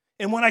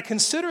 And when I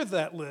consider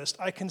that list,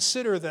 I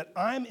consider that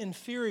I'm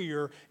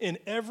inferior in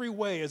every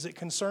way as it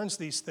concerns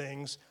these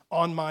things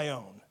on my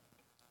own.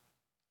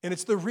 And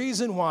it's the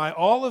reason why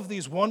all of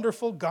these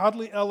wonderful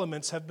godly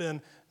elements have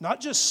been not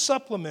just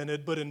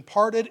supplemented, but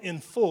imparted in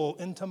full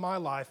into my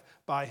life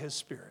by His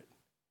Spirit.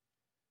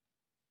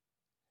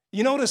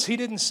 You notice He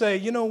didn't say,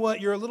 you know what,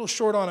 you're a little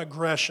short on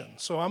aggression,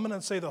 so I'm going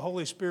to say the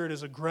Holy Spirit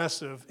is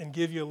aggressive and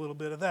give you a little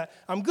bit of that.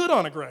 I'm good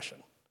on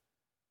aggression.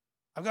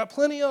 I've got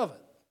plenty of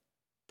it,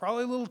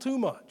 probably a little too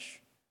much.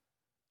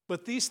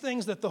 But these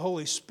things that the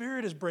Holy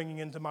Spirit is bringing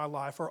into my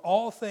life are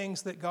all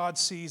things that God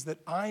sees that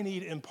I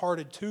need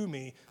imparted to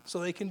me so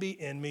they can be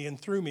in me and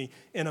through me.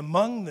 And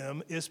among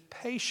them is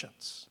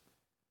patience.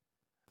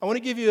 I want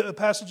to give you a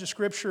passage of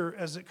Scripture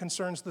as it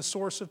concerns the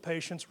source of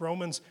patience,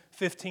 Romans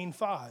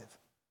 15:5.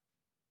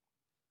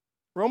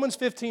 Romans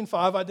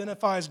 15:5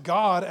 identifies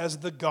God as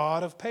the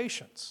God of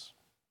patience.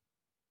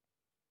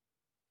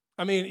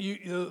 I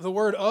mean, the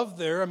word of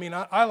there, I mean,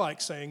 I like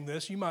saying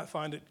this. You might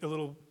find it a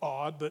little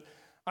odd, but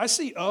I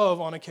see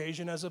of on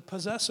occasion as a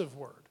possessive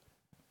word.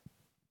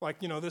 Like,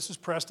 this is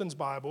Preston's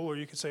Bible, or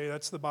you could say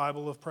that's the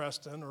Bible of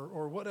Preston,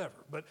 or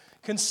whatever. But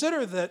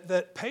consider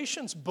that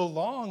patience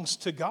belongs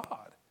to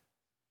God.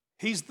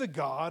 He's the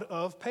God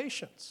of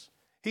patience.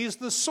 He's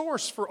the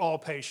source for all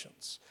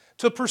patience.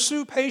 To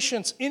pursue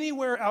patience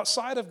anywhere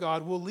outside of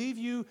God will leave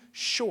you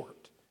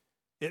short.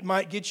 It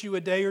might get you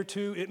a day or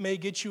two, it may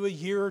get you a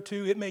year or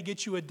two, it may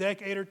get you a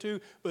decade or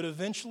two, but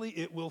eventually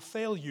it will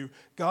fail you.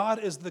 God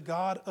is the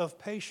God of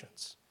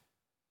patience.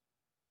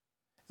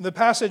 The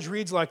passage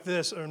reads like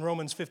this in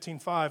Romans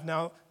 15:5.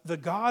 Now, the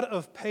God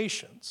of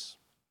patience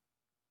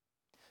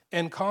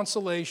and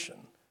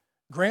consolation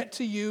grant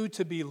to you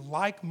to be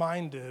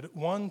like-minded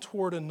one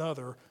toward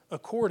another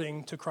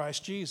according to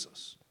Christ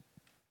Jesus.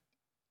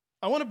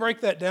 I want to break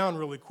that down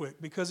really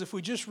quick, because if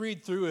we just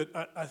read through it,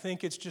 I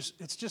think it's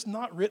just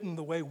not written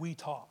the way we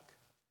talk.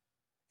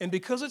 And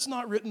because it's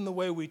not written the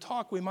way we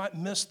talk, we might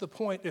miss the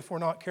point if we're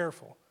not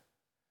careful.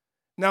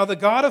 Now the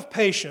God of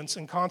patience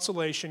and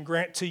consolation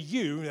grant to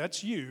you,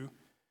 that's you,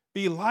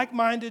 be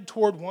like-minded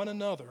toward one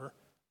another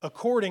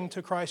according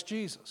to Christ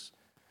Jesus.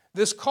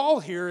 This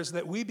call here is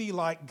that we be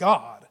like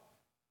God.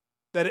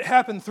 That it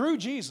happened through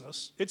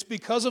Jesus. It's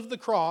because of the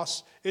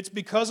cross. It's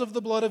because of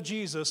the blood of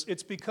Jesus.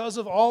 It's because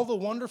of all the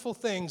wonderful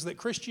things that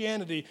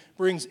Christianity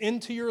brings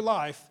into your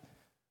life.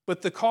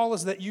 But the call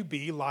is that you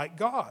be like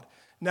God.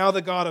 Now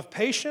the God of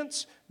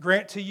patience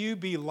grant to you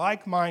be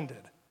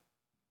like-minded.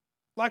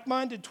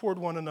 Like-minded toward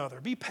one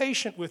another. Be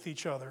patient with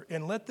each other,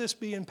 and let this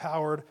be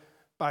empowered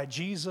by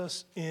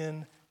Jesus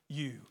in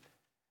you.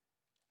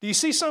 Do you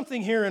see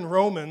something here in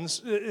Romans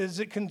as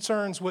it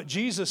concerns what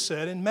Jesus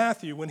said in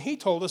Matthew when he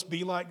told us,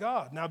 be like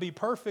God? Now be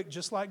perfect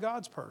just like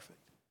God's perfect.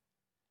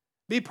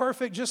 Be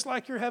perfect just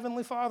like your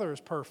heavenly Father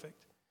is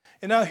perfect.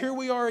 And now here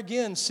we are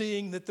again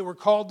seeing that we're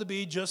called to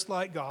be just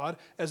like God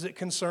as it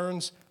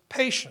concerns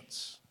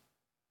patience.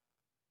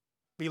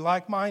 Be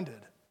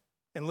like-minded,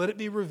 and let it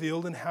be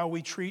revealed in how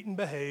we treat and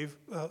behave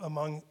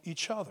among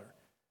each other.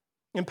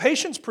 And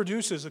patience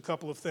produces a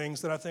couple of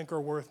things that I think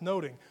are worth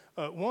noting.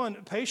 One,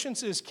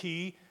 patience is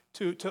key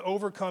to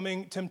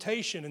overcoming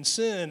temptation and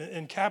sin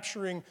and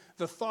capturing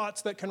the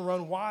thoughts that can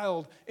run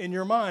wild in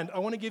your mind. I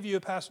want to give you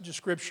a passage of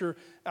Scripture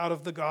out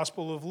of the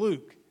Gospel of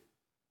Luke.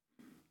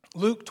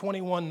 Luke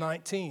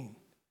 21:19.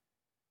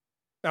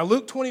 Now,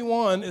 Luke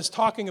 21 is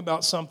talking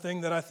about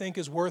something that I think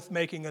is worth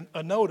making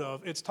a note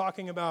of. It's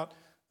talking about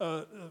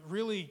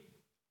really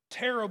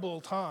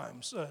terrible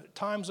times,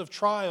 times of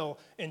trial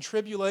and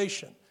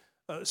tribulation.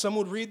 Some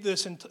would read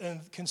this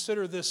and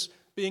consider this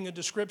being a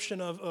description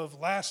of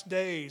last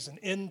days and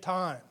end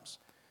times.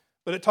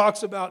 But it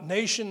talks about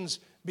nations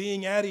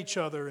being at each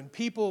other and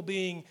people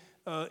being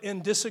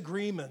in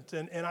disagreement.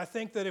 And I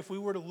think that if we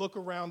were to look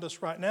around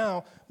us right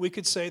now, we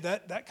could say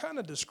that kind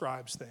of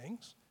describes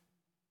things.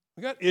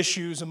 We got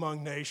issues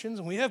among nations,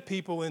 and we have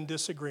people in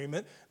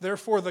disagreement.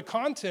 Therefore, the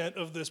content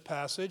of this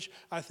passage,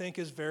 I think,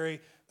 is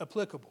very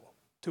applicable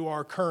to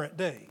our current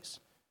days.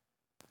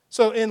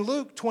 So in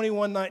Luke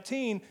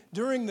 21:19,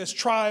 during this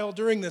trial,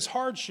 during this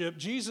hardship,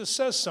 Jesus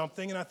says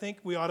something, and I think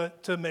we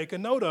ought to make a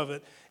note of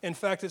it. In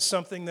fact, it's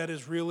something that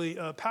is really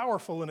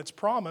powerful in its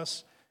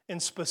promise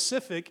and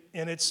specific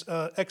in its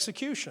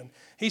execution.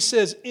 He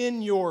says,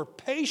 in your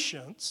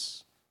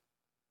patience,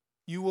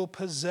 you will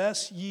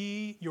possess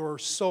ye your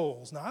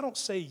souls. Now, I don't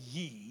say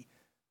ye,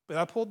 but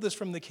I pulled this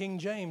from the King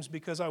James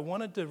because I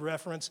wanted to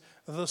reference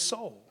the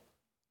soul,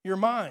 your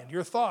mind,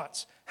 your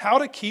thoughts, how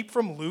to keep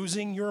from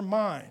losing your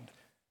mind.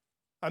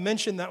 I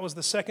mentioned that was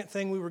the second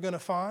thing we were going to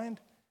find.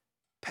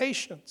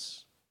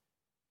 Patience.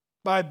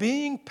 By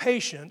being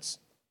patient,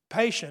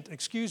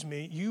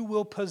 you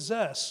will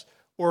possess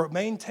or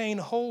maintain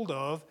hold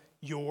of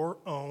your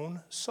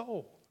own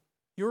soul,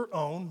 your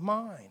own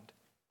mind.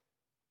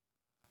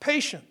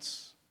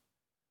 Patience.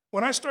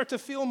 When I start to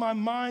feel my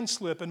mind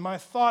slip and my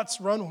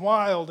thoughts run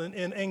wild and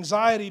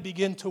anxiety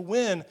begin to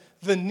win,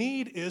 the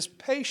need is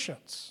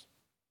patience.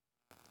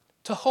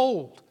 To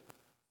hold,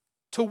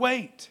 to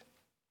wait,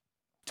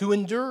 to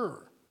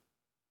endure.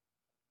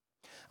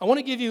 I want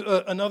to give you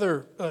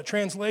another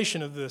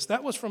translation of this.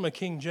 That was from a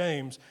King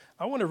James.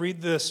 I want to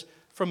read this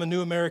from a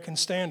New American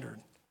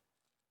Standard.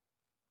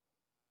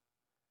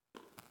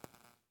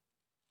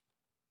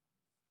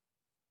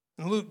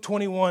 In Luke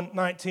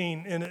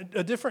 21:19, in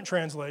a different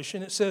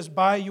translation, it says,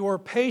 by your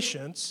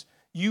patience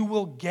you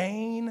will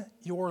gain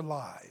your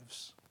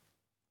lives.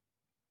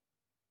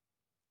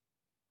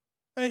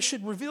 And it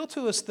should reveal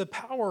to us the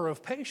power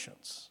of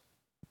patience.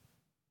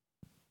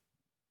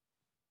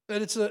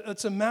 That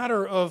it's a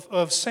matter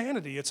of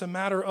sanity. It's a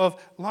matter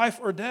of life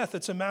or death.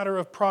 It's a matter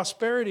of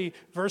prosperity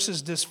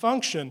versus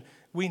dysfunction.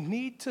 We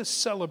need to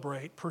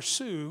celebrate,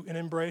 pursue, and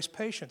embrace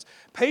patience.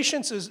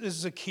 Patience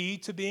is a key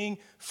to being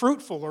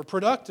fruitful or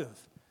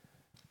productive.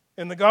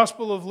 In the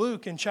Gospel of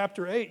Luke, in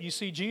chapter 8, you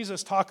see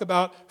Jesus talk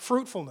about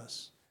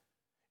fruitfulness.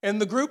 And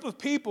the group of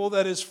people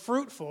that is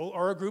fruitful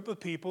are a group of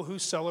people who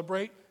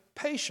celebrate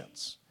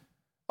patience.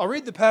 I'll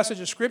read the passage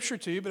of Scripture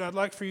to you, but I'd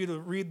like for you to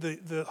read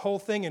the whole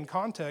thing in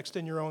context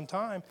in your own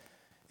time.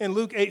 In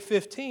Luke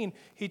 8:15,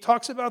 he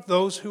talks about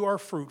those who are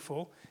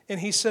fruitful, and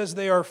he says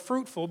they are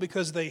fruitful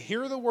because they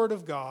hear the word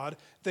of God,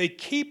 they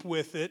keep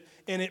with it,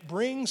 and it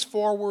brings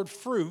forward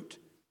fruit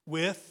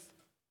with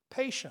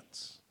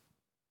patience.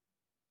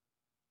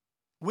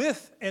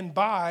 With and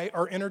by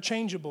are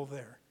interchangeable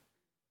there.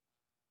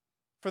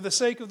 For the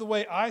sake of the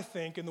way I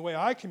think and the way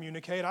I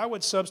communicate, I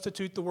would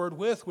substitute the word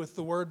with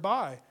the word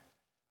by.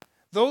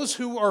 Those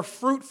who are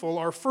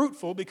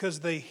fruitful because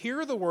they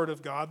hear the word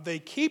of God, they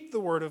keep the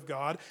word of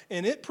God,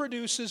 and it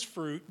produces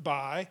fruit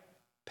by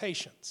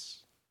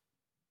patience.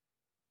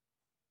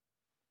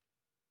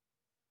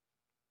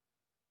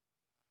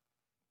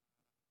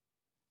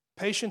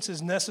 Patience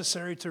is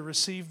necessary to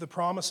receive the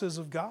promises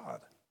of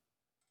God.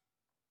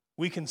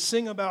 We can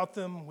sing about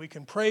them, we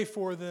can pray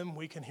for them,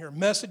 we can hear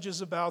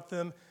messages about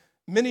them.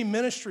 Many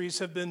ministries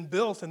have been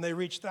built and they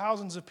reach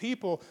thousands of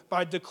people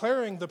by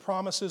declaring the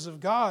promises of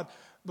God,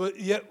 but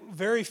yet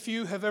very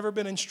few have ever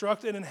been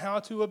instructed in how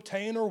to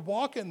obtain or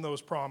walk in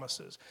those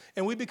promises.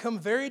 And we become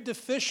very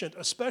deficient,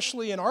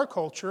 especially in our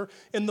culture,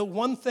 in the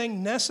one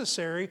thing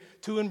necessary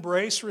to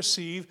embrace,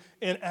 receive,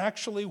 and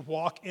actually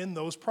walk in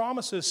those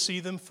promises, see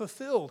them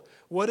fulfilled.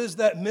 What is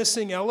that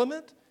missing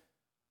element?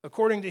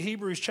 According to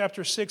Hebrews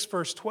chapter 6,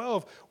 verse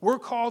 12, we're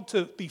called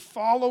to be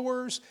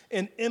followers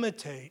and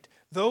imitate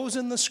those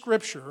in the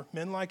Scripture,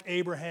 men like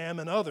Abraham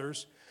and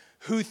others,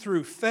 who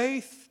through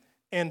faith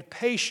and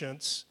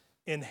patience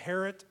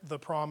inherit the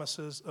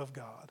promises of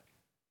God.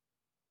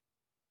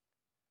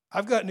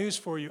 I've got news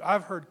for you.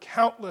 I've heard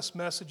countless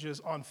messages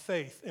on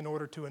faith in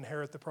order to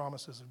inherit the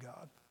promises of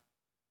God.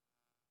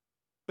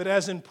 But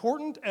as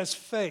important as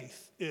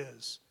faith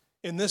is,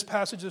 in this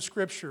passage of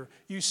Scripture,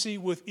 you see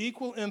with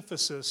equal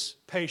emphasis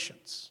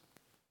patience.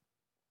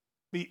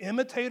 Be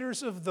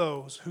imitators of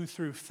those who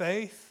through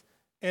faith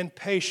and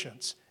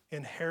patience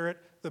inherit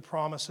the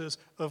promises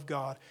of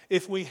God.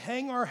 If we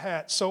hang our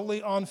hat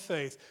solely on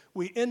faith,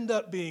 we end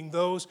up being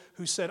those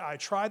who said, I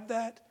tried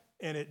that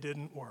and it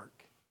didn't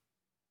work.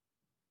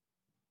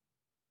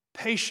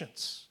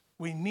 Patience.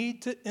 We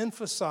need to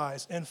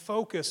emphasize and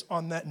focus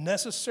on that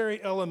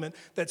necessary element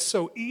that's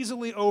so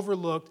easily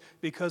overlooked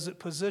because it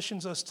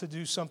positions us to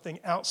do something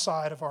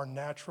outside of our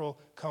natural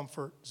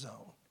comfort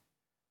zone.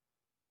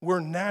 We're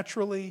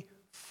naturally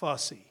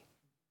fussy.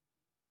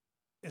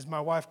 Is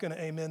my wife going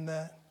to amen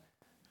that?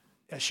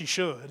 As she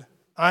should.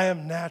 I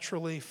am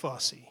naturally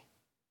fussy.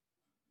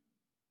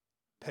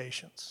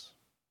 Patience.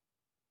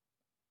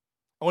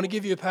 I want to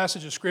give you a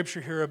passage of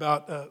Scripture here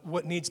about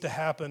what needs to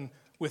happen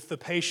with the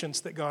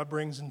patience that God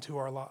brings into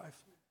our life.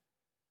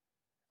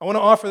 I want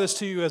to offer this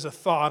to you as a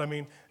thought.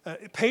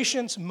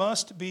 Patience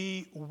must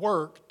be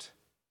worked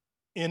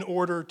in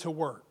order to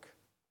work.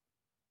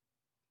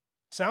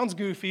 Sounds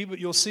goofy, but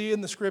you'll see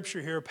in the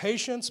Scripture here,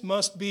 patience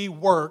must be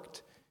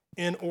worked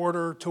in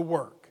order to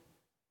work.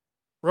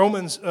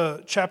 Romans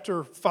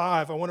chapter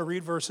 5, I want to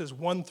read verses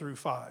 1 through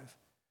 5.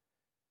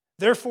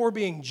 Therefore,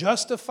 being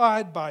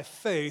justified by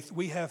faith,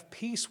 we have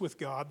peace with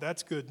God,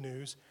 that's good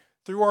news,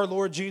 through our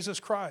Lord Jesus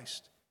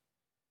Christ,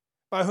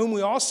 by whom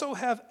we also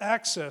have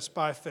access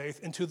by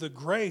faith into the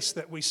grace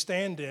that we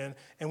stand in,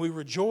 and we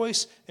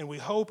rejoice and we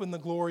hope in the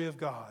glory of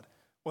God.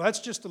 Well, that's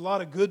just a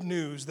lot of good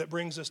news that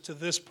brings us to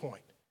this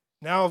point.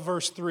 Now,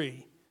 verse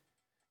 3.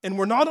 And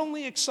we're not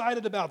only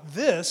excited about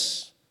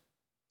this,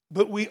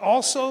 but we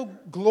also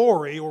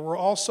glory, or we're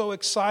also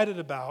excited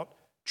about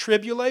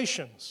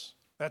tribulations.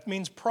 That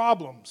means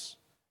problems.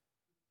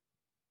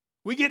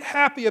 We get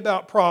happy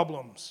about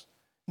problems,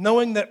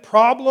 knowing that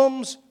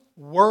problems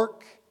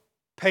work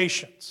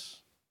patience.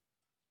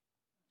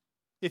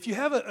 If you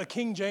have a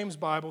King James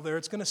Bible there,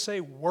 it's going to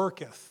say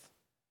worketh.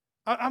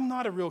 I'm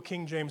not a real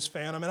King James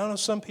fan. I know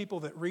some people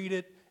that read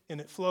it and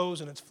it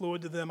flows and it's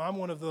fluid to them. I'm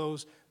one of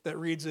those that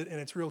reads it and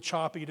it's real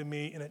choppy to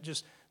me and it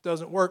just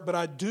doesn't work. But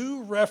I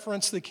do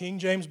reference the King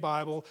James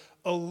Bible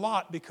a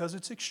lot because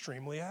it's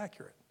extremely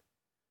accurate.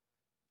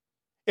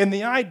 And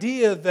the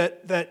idea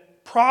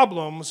that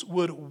problems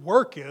would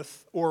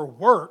worketh or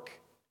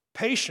work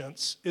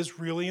patience is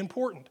really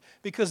important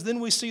because then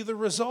we see the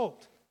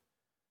result.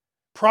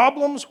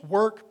 Problems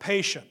work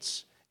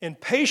patience, and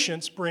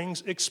patience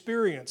brings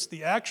experience.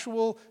 The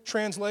actual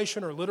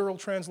translation or literal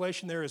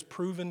translation there is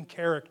proven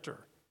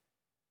character.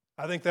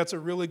 I think that's a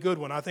really good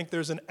one. I think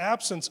there's an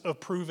absence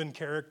of proven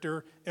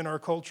character in our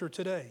culture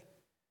today.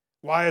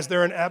 Why is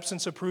there an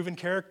absence of proven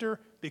character?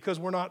 Because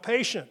we're not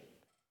patient.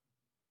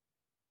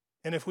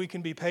 And if we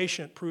can be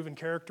patient, proven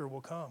character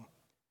will come.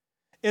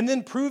 And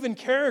then proven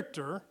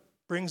character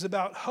brings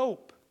about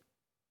hope.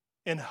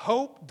 And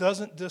hope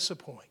doesn't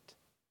disappoint.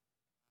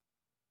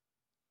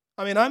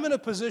 I mean, I'm in a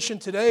position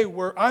today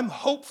where I'm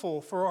hopeful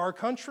for our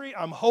country.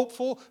 I'm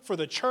hopeful for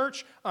the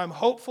church. I'm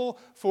hopeful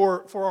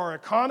for our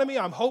economy.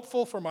 I'm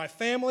hopeful for my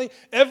family.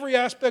 Every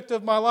aspect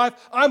of my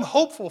life, I'm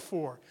hopeful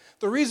for.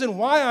 The reason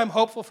why I'm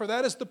hopeful for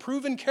that is the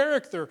proven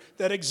character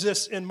that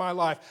exists in my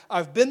life.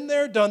 I've been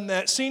there, done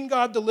that, seen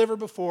God deliver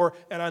before,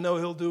 and I know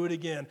He'll do it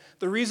again.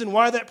 The reason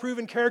why that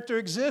proven character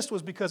exists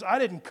was because I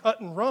didn't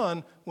cut and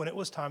run when it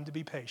was time to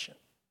be patient.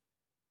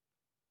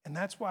 And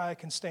that's why I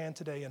can stand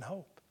today in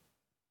hope.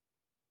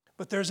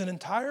 But there's an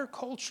entire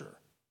culture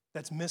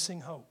that's missing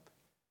hope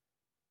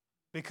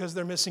because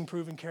they're missing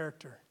proven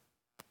character,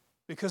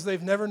 because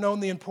they've never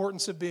known the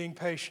importance of being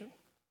patient.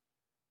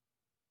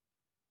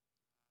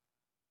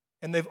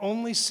 And they've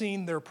only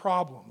seen their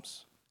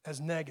problems as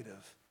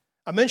negative.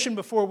 I mentioned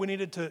before we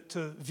needed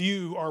to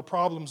view our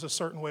problems a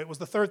certain way. It was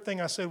the third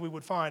thing I said we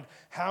would find,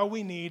 how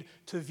we need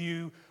to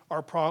view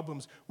our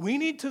problems. We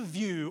need to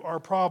view our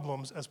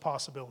problems as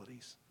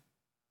possibilities.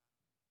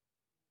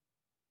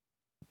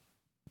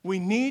 We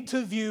need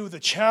to view the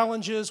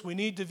challenges, we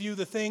need to view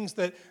the things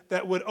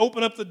that would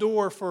open up the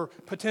door for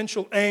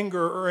potential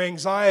anger or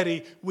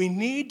anxiety. We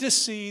need to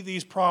see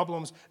these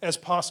problems as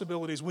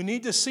possibilities. We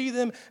need to see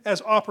them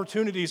as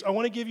opportunities. I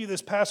want to give you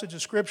this passage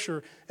of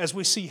Scripture as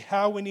we see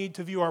how we need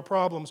to view our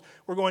problems.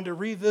 We're going to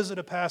revisit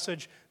a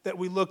passage that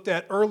we looked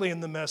at early in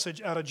the message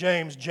out of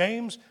James.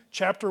 James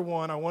chapter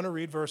 1, I want to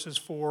read verses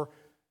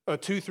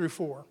 2 through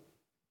 4.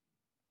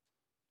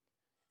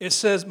 It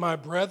says, "My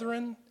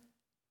brethren,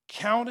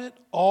 count it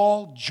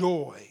all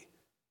joy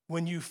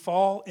when you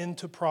fall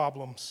into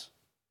problems,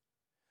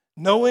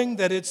 knowing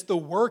that it's the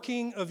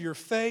working of your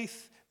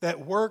faith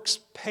that works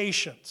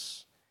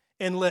patience.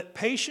 And let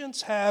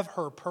patience have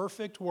her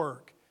perfect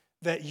work,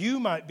 that you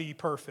might be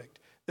perfect,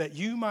 that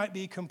you might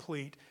be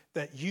complete,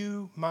 that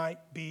you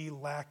might be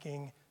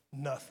lacking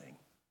nothing."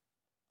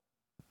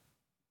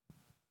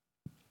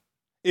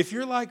 If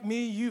you're like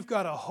me, you've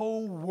got a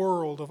whole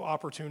world of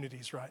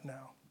opportunities right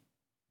now.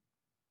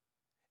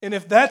 And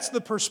if that's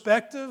the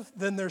perspective,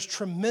 then there's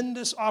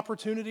tremendous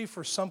opportunity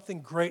for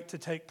something great to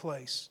take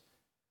place.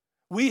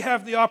 We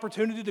have the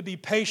opportunity to be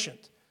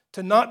patient,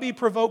 to not be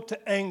provoked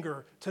to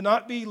anger, to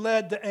not be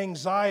led to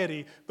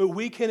anxiety, but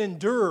we can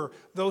endure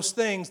those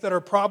things that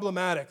are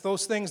problematic,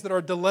 those things that are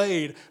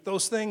delayed,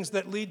 those things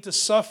that lead to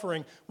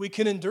suffering. We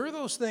can endure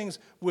those things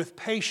with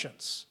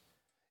patience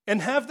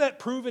and have that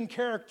proven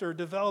character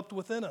developed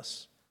within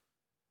us.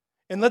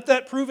 And let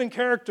that proven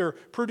character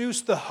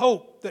produce the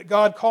hope that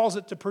God calls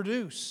it to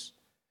produce.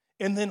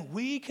 And then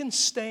we can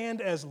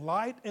stand as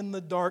light in the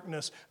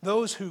darkness,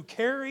 those who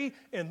carry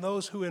and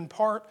those who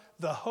impart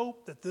the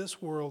hope that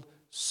this world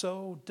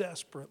so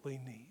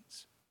desperately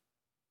needs.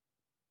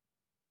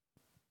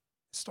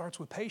 It starts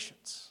with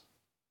patience.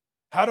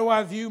 How do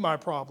I view my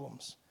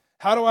problems?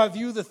 How do I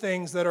view the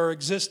things that are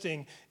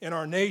existing in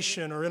our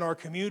nation or in our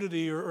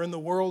community or in the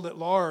world at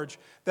large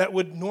that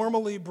would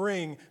normally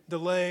bring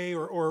delay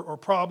or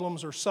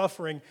problems or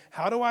suffering?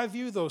 How do I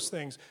view those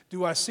things?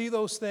 Do I see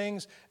those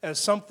things as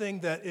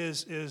something that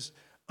is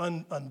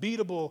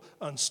unbeatable,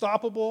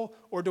 unstoppable?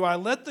 Or do I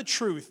let the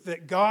truth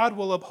that God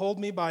will uphold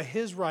me by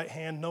His right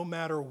hand no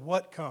matter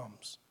what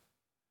comes,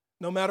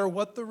 no matter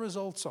what the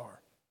results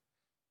are,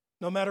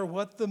 no matter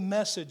what the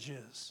message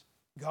is,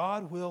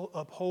 God will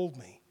uphold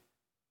me?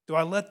 Do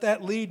I let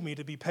that lead me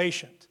to be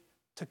patient,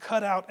 to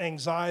cut out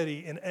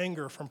anxiety and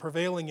anger from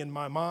prevailing in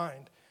my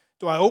mind?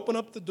 Do I open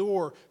up the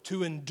door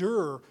to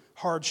endure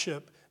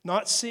hardship,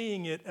 not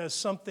seeing it as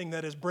something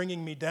that is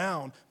bringing me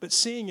down, but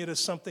seeing it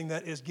as something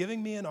that is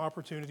giving me an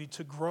opportunity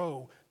to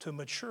grow, to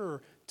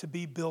mature, to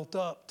be built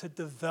up, to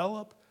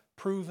develop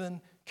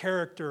proven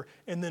character,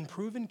 and then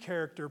proven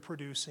character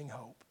producing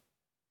hope?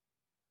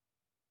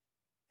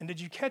 And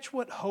did you catch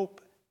what hope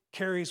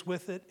carries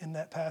with it in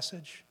that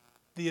passage?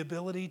 The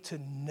ability to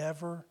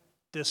never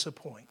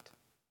disappoint.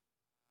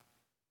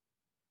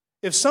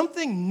 If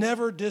something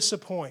never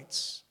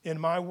disappoints in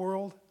my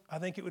world, I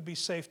think it would be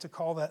safe to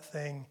call that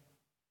thing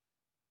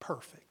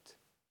perfect.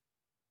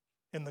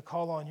 And the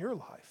call on your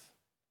life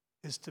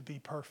is to be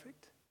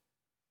perfect,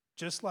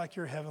 just like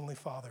your Heavenly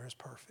Father is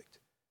perfect.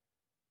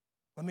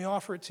 Let me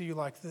offer it to you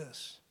like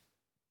this.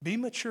 Be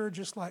mature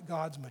just like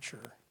God's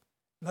mature.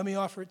 Let me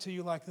offer it to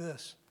you like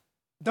this.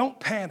 Don't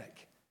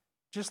panic,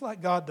 just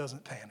like God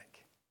doesn't panic.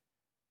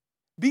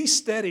 Be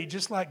steady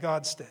just like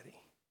God's steady.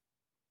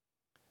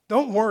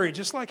 Don't worry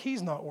just like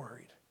He's not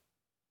worried.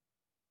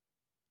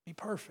 Be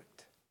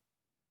perfect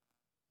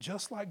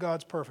just like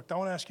God's perfect. I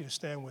want to ask you to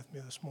stand with me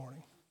this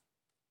morning.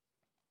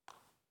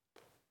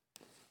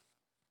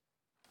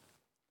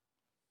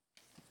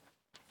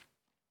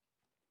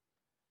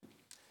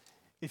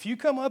 If you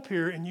come up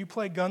here and you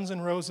play Guns N'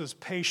 Roses'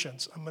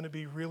 Patience, I'm going to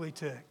be really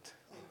ticked.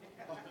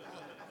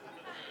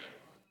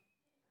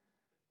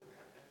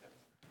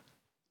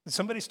 Did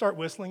somebody start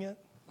whistling it?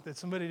 Did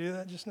somebody do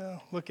that just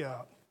now? Look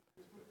out.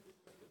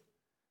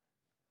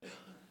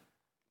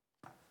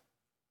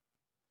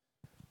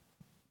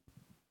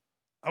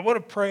 I want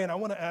to pray and I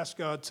want to ask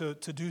God to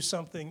do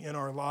something in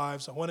our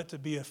lives. I want it to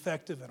be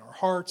effective in our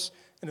hearts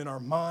and in our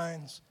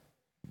minds.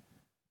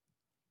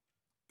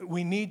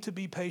 We need to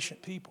be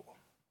patient people.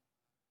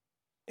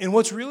 And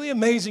what's really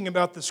amazing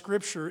about the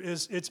Scripture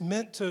is it's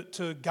meant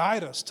to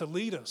guide us, to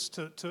lead us,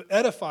 to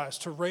edify us,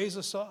 to raise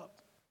us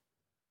up.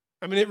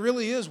 I mean, it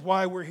really is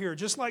why we're here.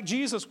 Just like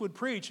Jesus would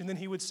preach, and then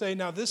he would say,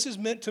 now this is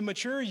meant to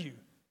mature you.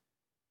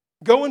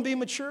 Go and be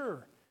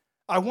mature.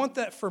 I want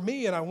that for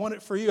me, and I want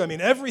it for you. I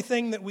mean,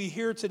 everything that we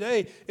hear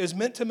today is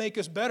meant to make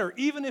us better,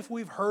 even if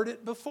we've heard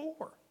it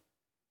before.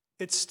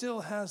 It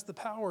still has the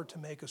power to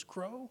make us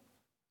grow,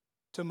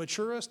 to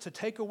mature us, to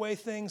take away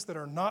things that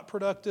are not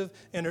productive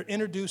and to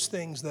introduce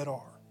things that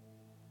are.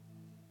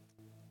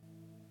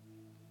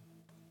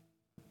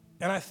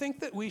 And I think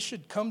that we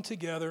should come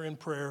together in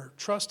prayer,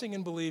 trusting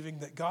and believing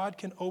that God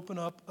can open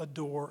up a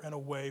door and a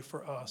way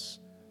for us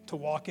to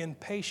walk in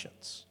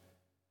patience.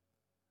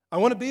 I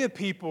want to be a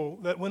people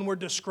that when we're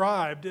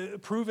described,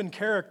 proven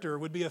character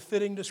would be a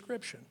fitting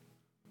description.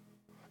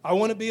 I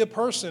want to be a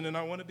person and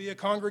I want to be a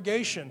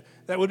congregation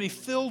that would be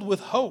filled with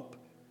hope,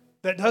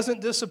 that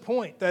doesn't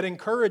disappoint, that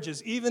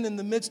encourages, even in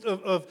the midst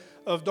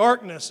of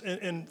darkness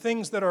and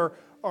things that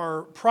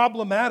are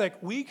problematic,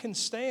 we can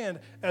stand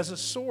as a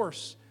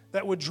source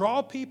that would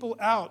draw people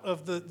out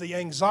of the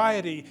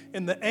anxiety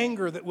and the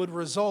anger that would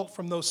result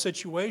from those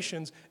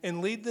situations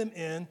and lead them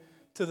in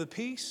to the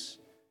peace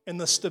and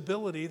the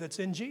stability that's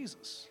in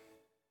Jesus.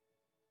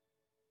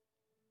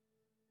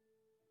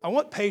 I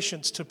want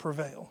patience to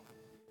prevail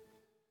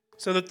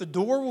so that the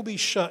door will be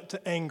shut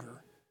to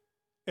anger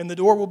and the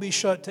door will be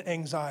shut to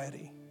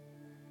anxiety.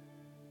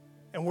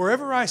 And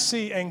wherever I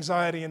see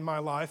anxiety in my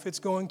life, it's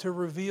going to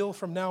reveal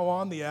from now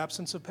on the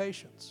absence of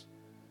patience.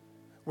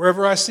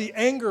 Wherever I see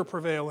anger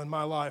prevail in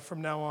my life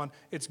from now on,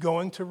 it's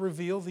going to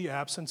reveal the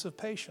absence of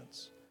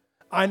patience.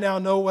 I now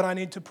know what I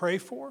need to pray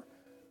for.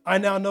 I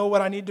now know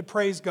what I need to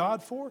praise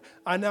God for.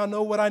 I now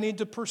know what I need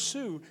to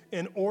pursue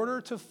in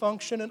order to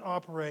function and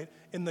operate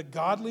in the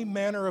godly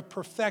manner of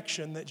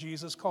perfection that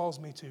Jesus calls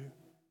me to.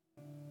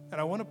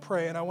 And I want to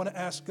pray and I want to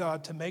ask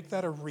God to make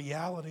that a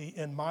reality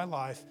in my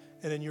life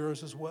and in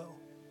yours as well.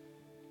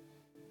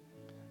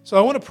 So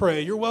I want to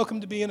pray. You're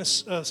welcome to be in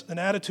an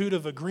attitude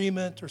of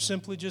agreement or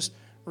simply just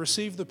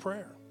receive the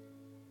prayer.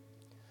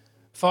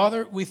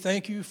 Father, we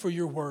thank you for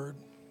your word.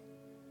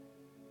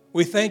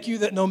 We thank you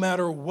that no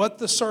matter what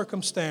the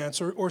circumstance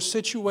or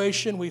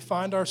situation we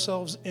find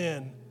ourselves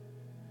in,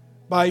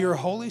 by your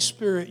Holy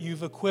Spirit,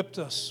 you've equipped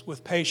us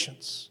with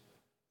patience.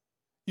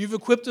 You've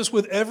equipped us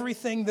with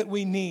everything that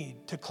we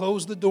need to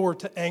close the door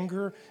to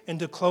anger and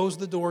to close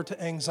the door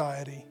to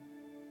anxiety.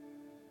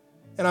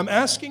 And I'm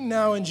asking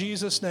now in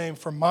Jesus' name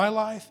for my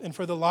life and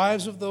for the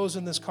lives of those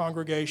in this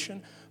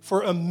congregation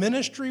for a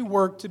ministry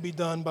work to be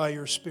done by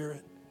your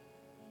Spirit.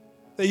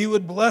 That you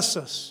would bless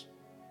us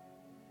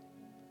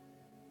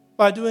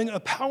by doing a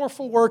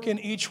powerful work in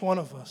each one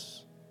of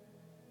us.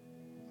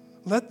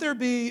 Let there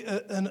be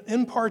an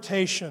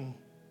impartation,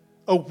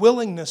 a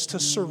willingness to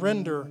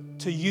surrender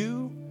to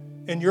you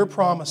and your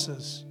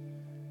promises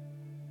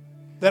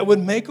that would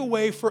make a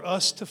way for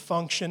us to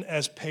function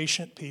as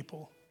patient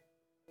people.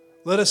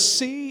 Let us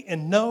see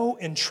and know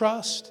and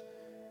trust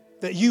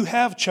that you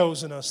have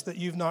chosen us, that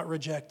you've not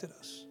rejected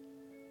us.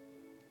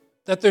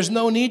 That there's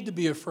no need to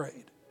be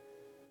afraid.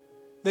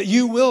 That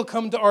you will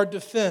come to our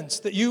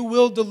defense, that you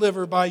will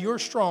deliver by your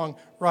strong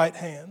right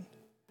hand.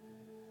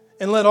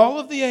 And let all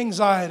of the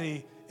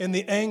anxiety and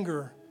the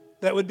anger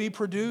that would be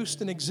produced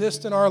and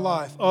exist in our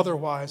life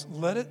otherwise,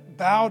 let it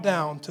bow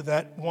down to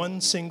that one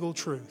single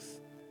truth.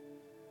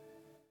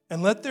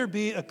 And let there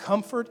be a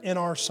comfort in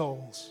our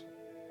souls.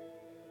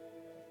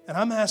 And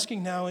I'm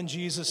asking now in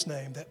Jesus'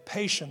 name that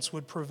patience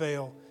would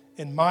prevail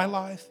in my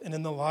life and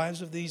in the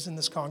lives of these in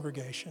this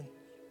congregation.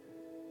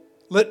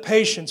 Let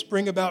patience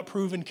bring about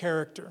proven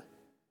character,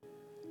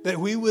 that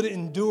we would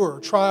endure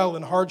trial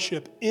and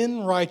hardship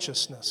in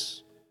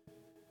righteousness.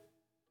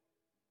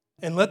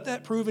 And let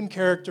that proven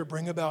character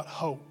bring about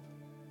hope.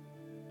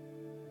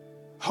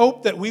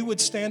 Hope that we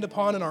would stand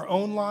upon in our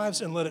own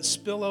lives and let it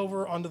spill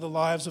over onto the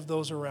lives of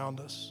those around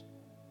us.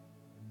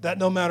 That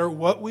no matter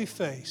what we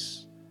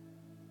face,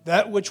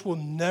 that which will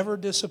never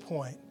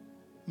disappoint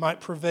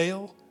might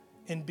prevail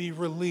and be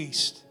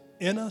released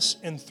in us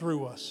and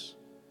through us.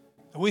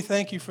 And we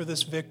thank you for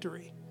this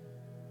victory.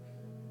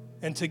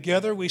 And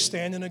together we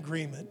stand in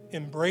agreement,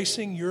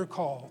 embracing your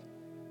call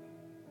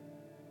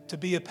to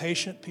be a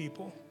patient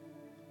people.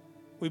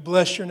 We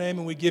bless your name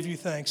and we give you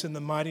thanks in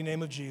the mighty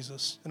name of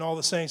Jesus. And all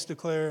the saints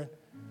declare,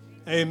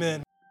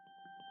 amen.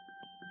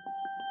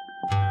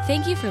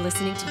 Thank you for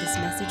listening to this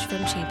message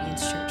from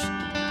Champions Church.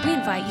 We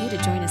invite you to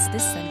join us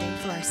this Sunday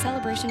for our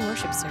celebration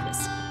worship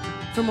service.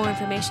 For more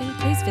information,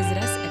 please visit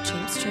us at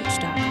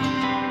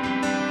championschurch.com.